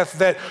Goliath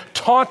that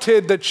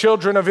taunted the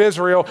children of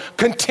Israel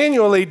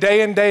continually,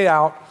 day in, day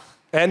out,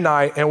 and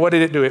night. And what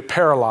did it do? It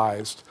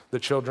paralyzed the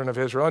children of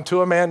Israel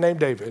until a man named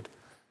David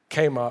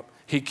came up.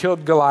 He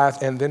killed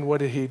Goliath, and then what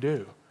did he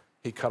do?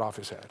 He cut off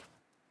his head.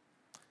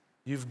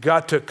 You've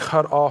got to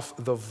cut off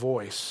the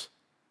voice.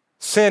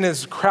 Sin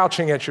is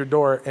crouching at your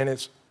door, and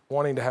it's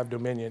wanting to have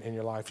dominion in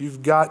your life.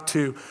 You've got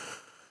to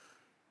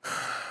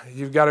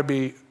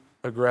be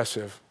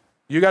aggressive.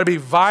 You got to be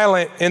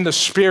violent in the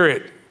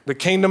spirit. The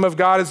kingdom of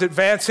God is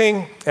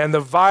advancing, and the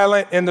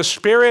violent in the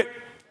spirit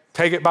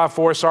take it by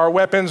force. Our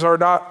weapons are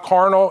not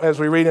carnal, as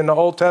we read in the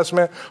Old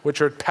Testament,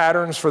 which are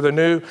patterns for the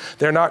New.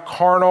 They're not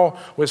carnal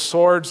with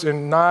swords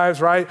and knives,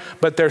 right?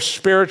 But they're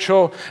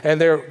spiritual, and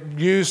they're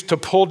used to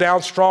pull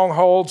down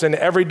strongholds and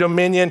every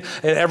dominion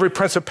and every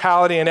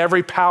principality and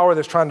every power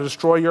that's trying to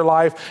destroy your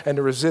life and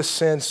to resist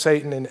sin,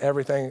 Satan, and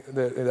everything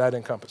that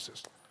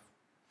encompasses.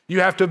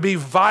 You have to be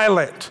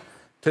violent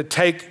to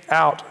take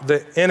out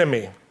the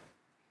enemy.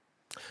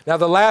 Now,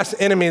 the last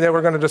enemy that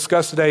we're going to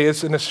discuss today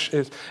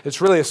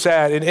it's really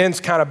sad. It ends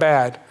kind of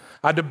bad.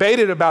 I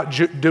debated about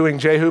doing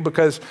Jehu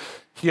because,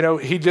 he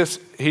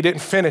didn't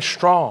finish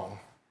strong.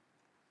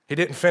 He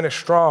didn't finish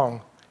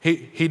strong.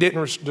 He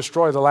didn't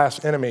destroy the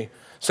last enemy.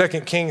 2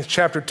 Kings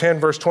chapter 10,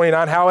 verse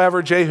 29.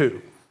 However,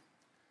 Jehu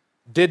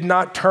did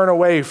not turn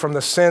away from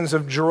the sins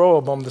of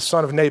Jeroboam, the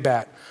son of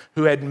Nebat,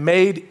 who had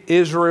made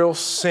Israel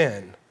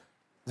sin.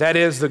 That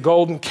is, the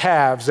golden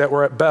calves that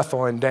were at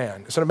Bethel and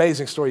Dan. It's an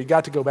amazing story. You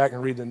got to go back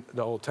and read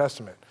the Old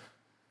Testament.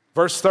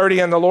 Verse 30,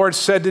 and the Lord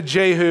said to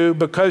Jehu,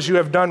 because you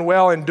have done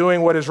well in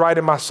doing what is right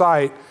in my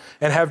sight,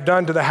 and have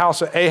done to the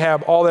house of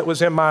Ahab all that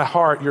was in my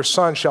heart, your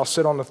son shall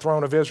sit on the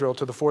throne of Israel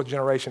to the fourth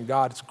generation.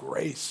 God's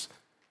grace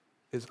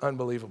is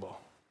unbelievable.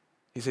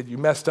 He said, you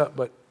messed up,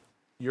 but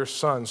your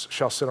sons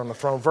shall sit on the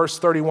throne. Verse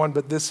 31,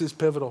 but this is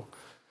pivotal.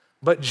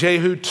 But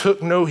Jehu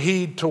took no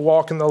heed to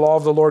walk in the law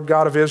of the Lord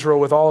God of Israel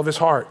with all of his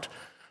heart,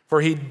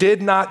 for he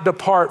did not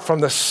depart from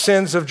the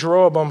sins of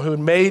Jeroboam, who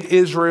made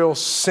Israel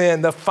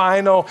sin. The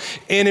final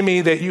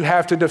enemy that you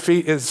have to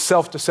defeat is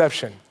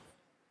self-deception.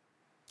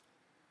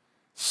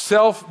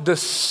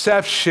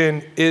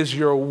 Self-deception is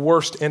your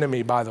worst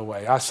enemy, by the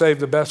way. I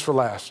saved the best for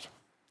last.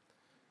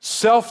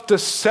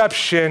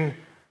 Self-deception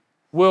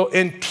will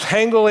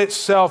entangle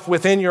itself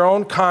within your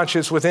own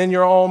conscience, within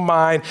your own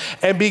mind,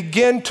 and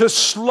begin to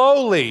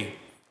slowly,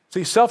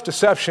 see,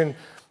 self-deception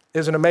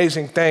is an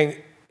amazing thing.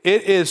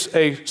 It is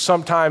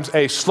sometimes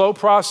a slow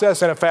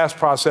process and a fast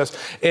process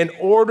in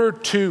order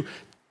to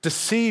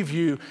deceive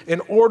you, in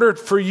order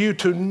for you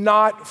to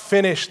not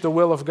finish the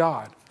will of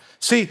God.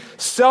 See,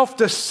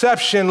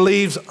 self-deception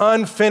leaves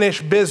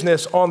unfinished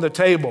business on the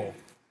table.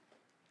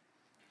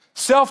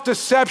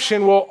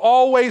 Self-deception will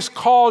always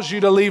cause you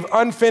to leave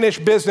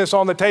unfinished business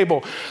on the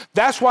table.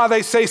 That's why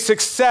they say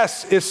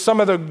success is some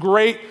of the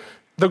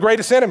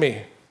greatest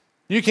enemy.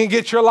 You can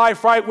get your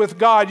life right with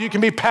God. You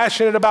can be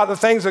passionate about the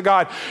things of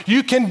God.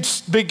 You can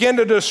begin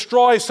to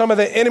destroy some of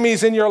the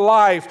enemies in your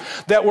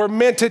life that were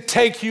meant to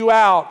take you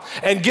out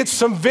and get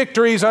some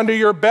victories under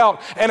your belt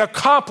and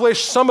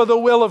accomplish some of the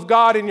will of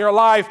God in your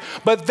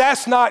life. But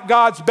that's not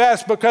God's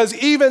best, because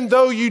even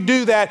though you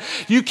do that,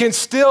 you can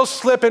still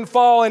slip and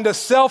fall into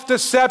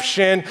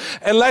self-deception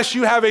unless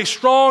you have a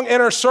strong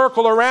inner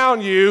circle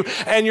around you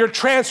and you're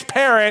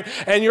transparent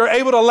and you're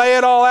able to lay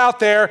it all out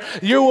there.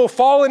 You will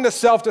fall into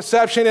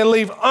self-deception and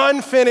leave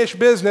unfinished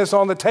business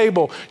on the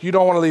table. You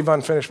don't want to leave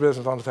unfinished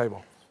business on the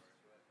table.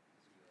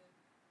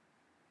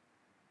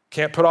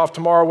 Can't put off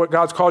tomorrow what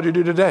God's called you to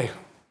do today.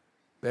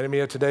 The enemy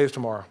of today is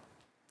tomorrow.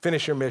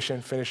 Finish your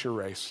mission, finish your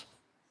race.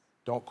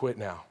 Don't quit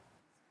now.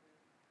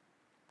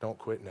 Don't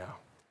quit now.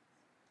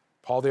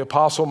 Paul the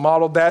Apostle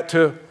modeled that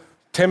to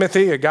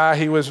Timothy, a guy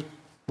he was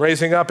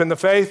raising up in the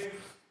faith.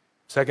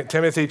 2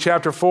 Timothy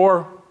chapter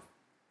 4,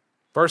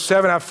 verse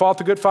 7, I've fought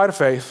the good fight of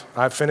faith.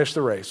 I've finished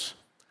the race.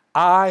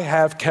 I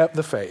have kept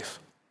the faith.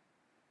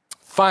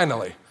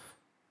 Finally,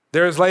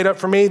 there is laid up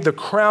for me the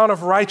crown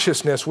of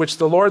righteousness, which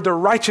the Lord, the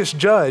righteous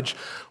judge,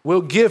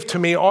 will give to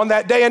me on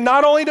that day, and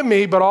not only to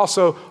me, but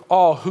also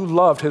all who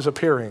loved his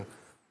appearing.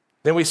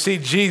 Then we see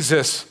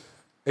Jesus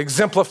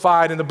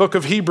exemplified in the book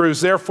of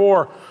Hebrews.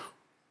 Therefore,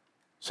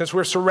 since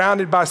we're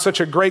surrounded by such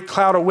a great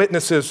cloud of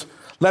witnesses,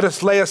 let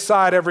us lay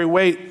aside every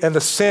weight and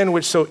the sin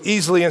which so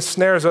easily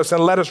ensnares us,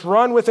 and let us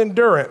run with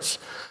endurance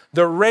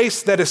the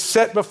race that is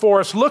set before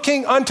us,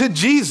 looking unto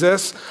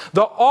Jesus,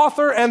 the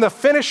author and the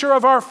finisher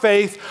of our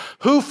faith,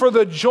 who for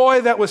the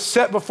joy that was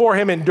set before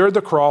him endured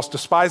the cross,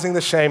 despising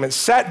the shame, and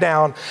sat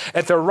down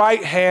at the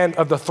right hand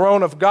of the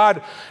throne of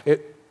God.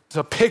 It's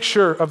a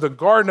picture of the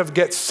Garden of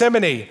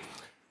Gethsemane.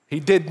 He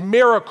did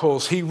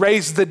miracles. He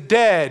raised the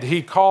dead.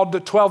 He called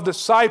the 12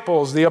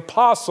 disciples, the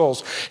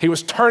apostles. He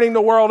was turning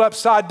the world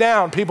upside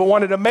down. People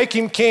wanted to make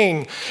him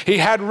king. He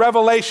had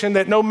revelation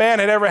that no man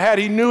had ever had.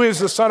 He knew he was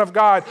the Son of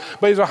God,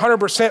 but he's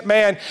 100%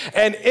 man.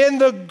 And in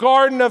the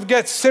Garden of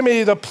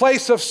Gethsemane, the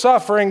place of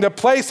suffering, the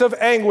place of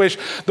anguish,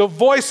 the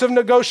voice of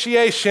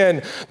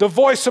negotiation, the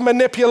voice of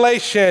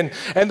manipulation,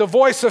 and the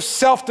voice of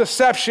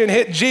self-deception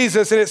hit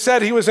Jesus. And it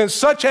said he was in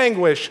such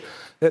anguish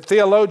that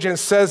theologian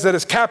says that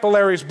his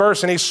capillaries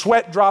burst and he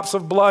sweat drops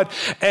of blood,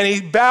 and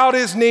he bowed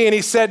his knee and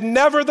he said,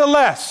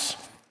 nevertheless,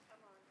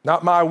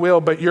 not my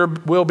will, but your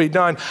will be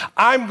done.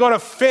 I'm going to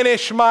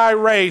finish my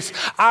race.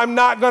 I'm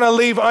not going to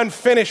leave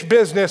unfinished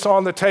business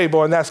on the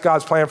table. And that's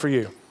God's plan for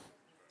you,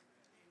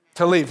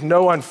 to leave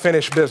no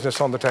unfinished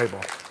business on the table.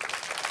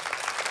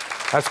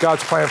 That's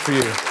God's plan for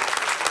you.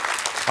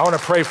 I want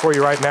to pray for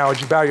you right now.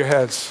 Would you bow your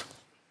heads?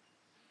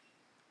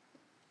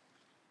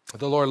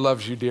 The Lord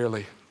loves you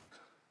dearly.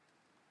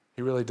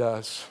 He really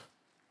does.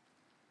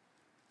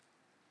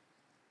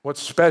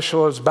 What's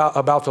special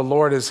about the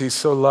Lord is he's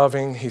so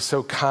loving, he's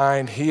so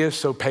kind, he is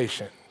so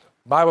patient.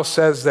 The Bible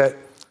says that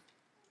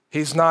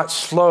he's not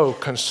slow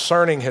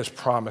concerning his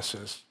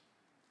promises,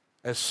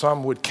 as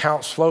some would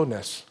count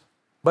slowness,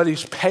 but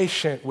he's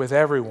patient with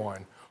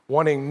everyone,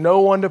 wanting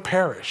no one to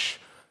perish,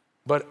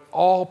 but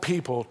all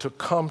people to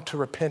come to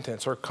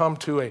repentance or come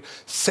to a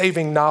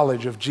saving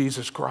knowledge of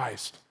Jesus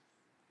Christ.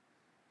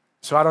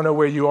 So I don't know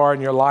where you are in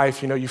your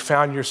life. You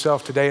found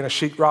yourself today in a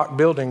sheetrock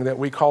building that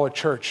we call a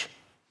church.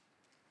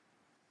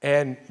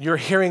 And you're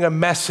hearing a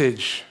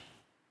message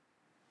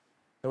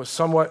that was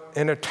somewhat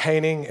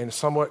entertaining and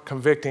somewhat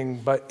convicting,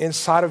 but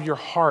inside of your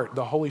heart,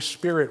 the Holy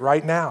Spirit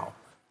right now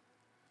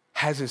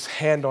has his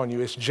hand on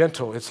you. It's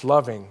gentle, it's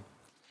loving,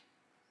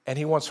 and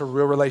he wants a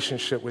real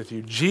relationship with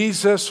you.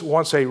 Jesus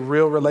wants a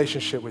real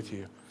relationship with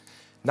you,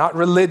 not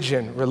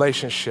religion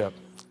relationship.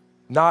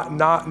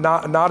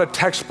 Not a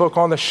textbook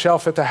on the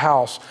shelf at the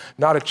house,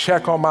 not a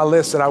check on my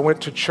list that I went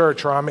to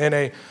church or I'm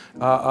in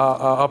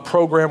a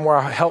program where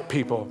I help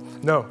people.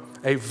 No,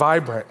 a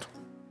vibrant,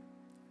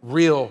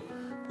 real,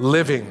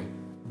 living,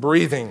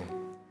 breathing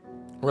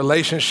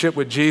relationship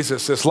with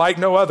Jesus that's like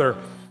no other,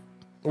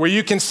 where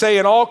you can say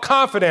in all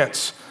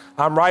confidence,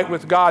 I'm right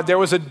with God. There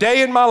was a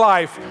day in my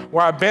life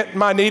where I bent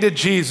my knee to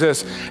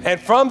Jesus. And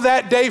from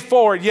that day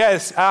forward,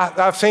 yes,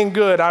 I've seen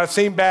good, I've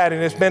seen bad,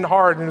 and it's been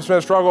hard and it's been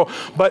a struggle.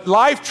 But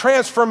life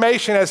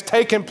transformation has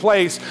taken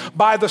place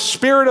by the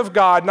Spirit of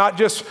God, not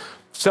just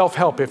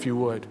self-help, if you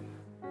would.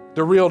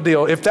 The real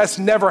deal. If that's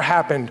never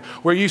happened,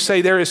 where you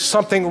say there is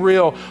something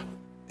real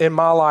in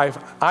my life,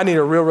 I need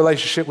a real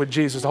relationship with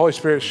Jesus. The Holy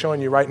Spirit is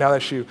showing you right now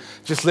that's you.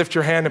 Just lift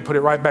your hand and put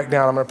it right back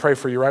down. I'm going to pray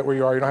for you right where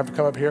you are. You don't have to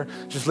come up here.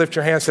 Just lift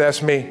your hand and say,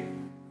 that's me.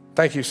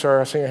 Thank you, sir.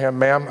 I see your hand.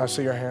 Ma'am, I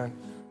see your hand.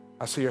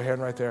 I see your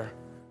hand right there.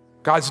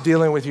 God's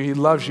dealing with you. He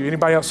loves you.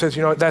 Anybody else says,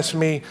 you know what, that's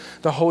me.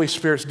 The Holy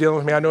Spirit's dealing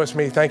with me. I know it's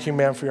me. Thank you,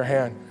 ma'am, for your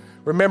hand.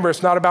 Remember,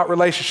 it's not about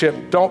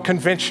relationship. Don't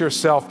convince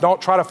yourself. Don't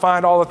try to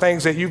find all the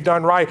things that you've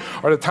done right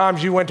or the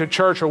times you went to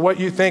church or what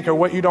you think or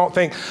what you don't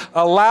think.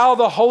 Allow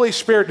the Holy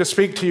Spirit to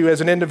speak to you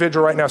as an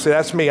individual right now. Say,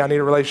 that's me. I need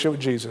a relationship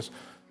with Jesus.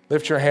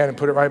 Lift your hand and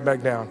put it right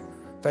back down.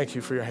 Thank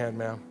you for your hand,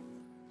 ma'am.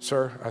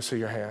 Sir, I see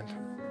your hand.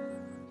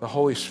 The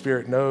Holy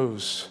Spirit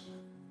knows.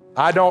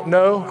 I don't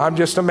know. I'm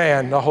just a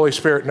man. The Holy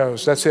Spirit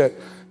knows. That's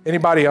it.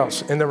 Anybody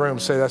else in the room,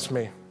 say, that's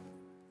me.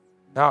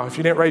 Now, if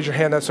you didn't raise your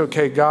hand, that's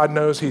okay. God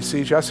knows, he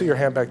sees you. I see your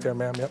hand back there,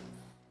 ma'am. Yep.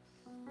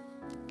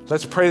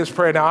 Let's pray this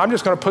prayer. Now, I'm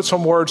just going to put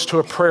some words to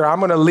a prayer. I'm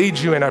going to lead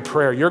you in a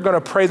prayer. You're going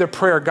to pray the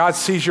prayer. God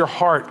sees your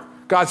heart.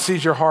 God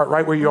sees your heart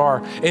right where you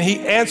are. And he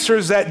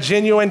answers that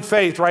genuine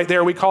faith right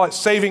there. We call it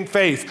saving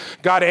faith.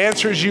 God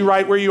answers you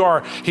right where you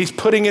are. He's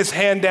putting his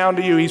hand down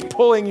to you. He's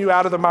pulling you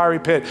out of the miry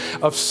pit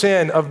of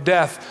sin, of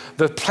death.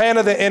 The plan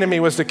of the enemy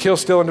was to kill,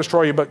 steal, and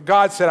destroy you. But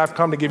God said, I've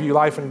come to give you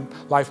life and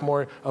life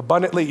more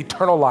abundantly,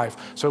 eternal life.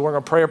 So we're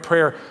going to pray a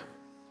prayer.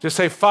 Just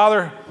say,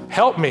 Father,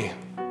 help me.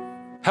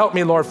 Help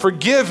me, Lord.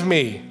 Forgive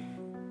me.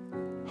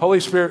 Holy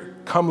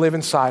Spirit, come live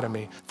inside of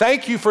me.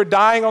 Thank you for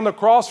dying on the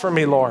cross for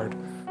me, Lord.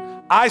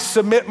 I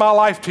submit my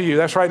life to you.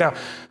 That's right now.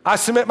 I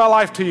submit my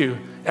life to you.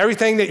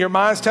 Everything that your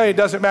mind's telling you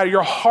doesn't matter.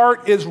 Your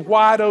heart is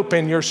wide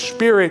open. Your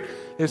spirit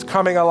is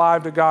coming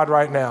alive to God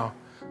right now.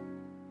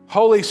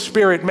 Holy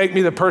Spirit, make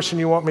me the person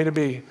you want me to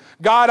be.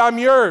 God, I'm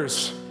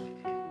yours.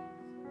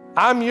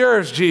 I'm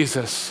yours,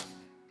 Jesus.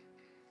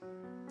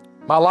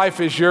 My life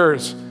is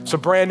yours. It's a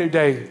brand new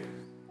day.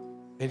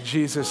 In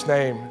Jesus'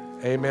 name,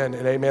 amen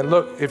and amen.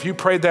 Look, if you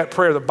prayed that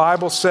prayer, the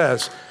Bible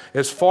says,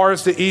 as far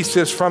as the east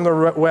is from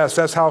the west,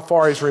 that's how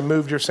far he's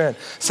removed your sin.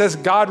 It says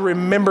God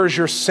remembers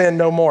your sin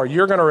no more.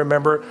 You're going to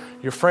remember it.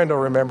 Your friend will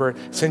remember it.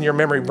 It's in your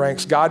memory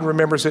banks. God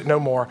remembers it no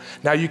more.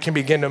 Now you can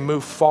begin to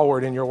move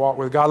forward in your walk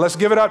with God. Let's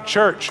give it up,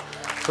 church,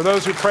 for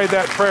those who prayed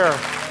that prayer.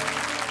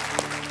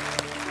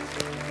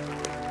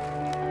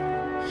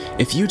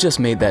 If you just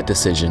made that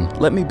decision,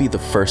 let me be the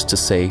first to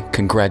say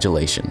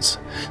congratulations.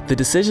 The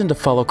decision to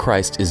follow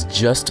Christ is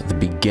just the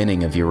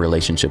beginning of your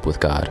relationship with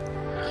God.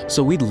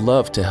 So we'd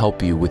love to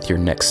help you with your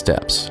next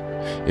steps.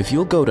 If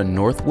you'll go to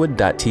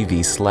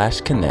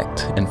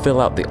northwood.tv/connect and fill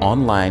out the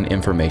online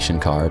information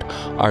card,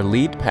 our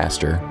lead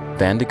pastor,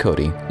 Van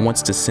Ducote,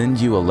 wants to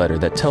send you a letter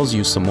that tells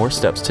you some more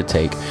steps to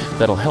take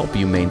that'll help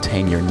you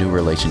maintain your new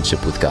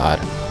relationship with God.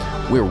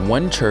 We're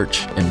one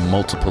church in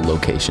multiple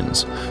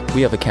locations.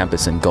 We have a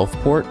campus in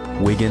Gulfport,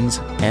 Wiggins,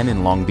 and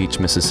in Long Beach,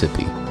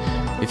 Mississippi.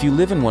 If you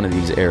live in one of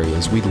these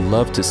areas, we'd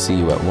love to see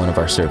you at one of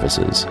our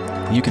services.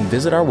 You can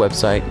visit our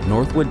website,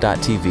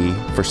 northwood.tv,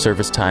 for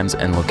service times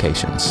and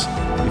locations.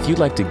 If you'd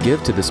like to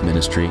give to this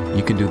ministry,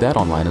 you can do that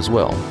online as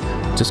well.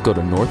 Just go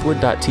to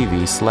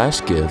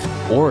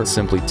northwood.tv/give or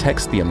simply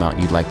text the amount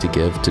you'd like to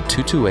give to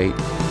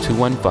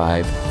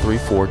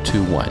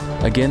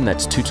 228-215-3421. Again,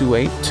 that's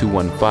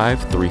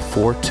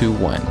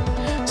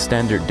 228-215-3421.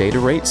 Standard data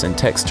rates and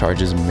text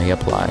charges may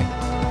apply.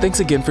 Thanks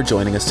again for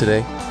joining us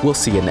today. We'll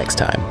see you next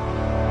time.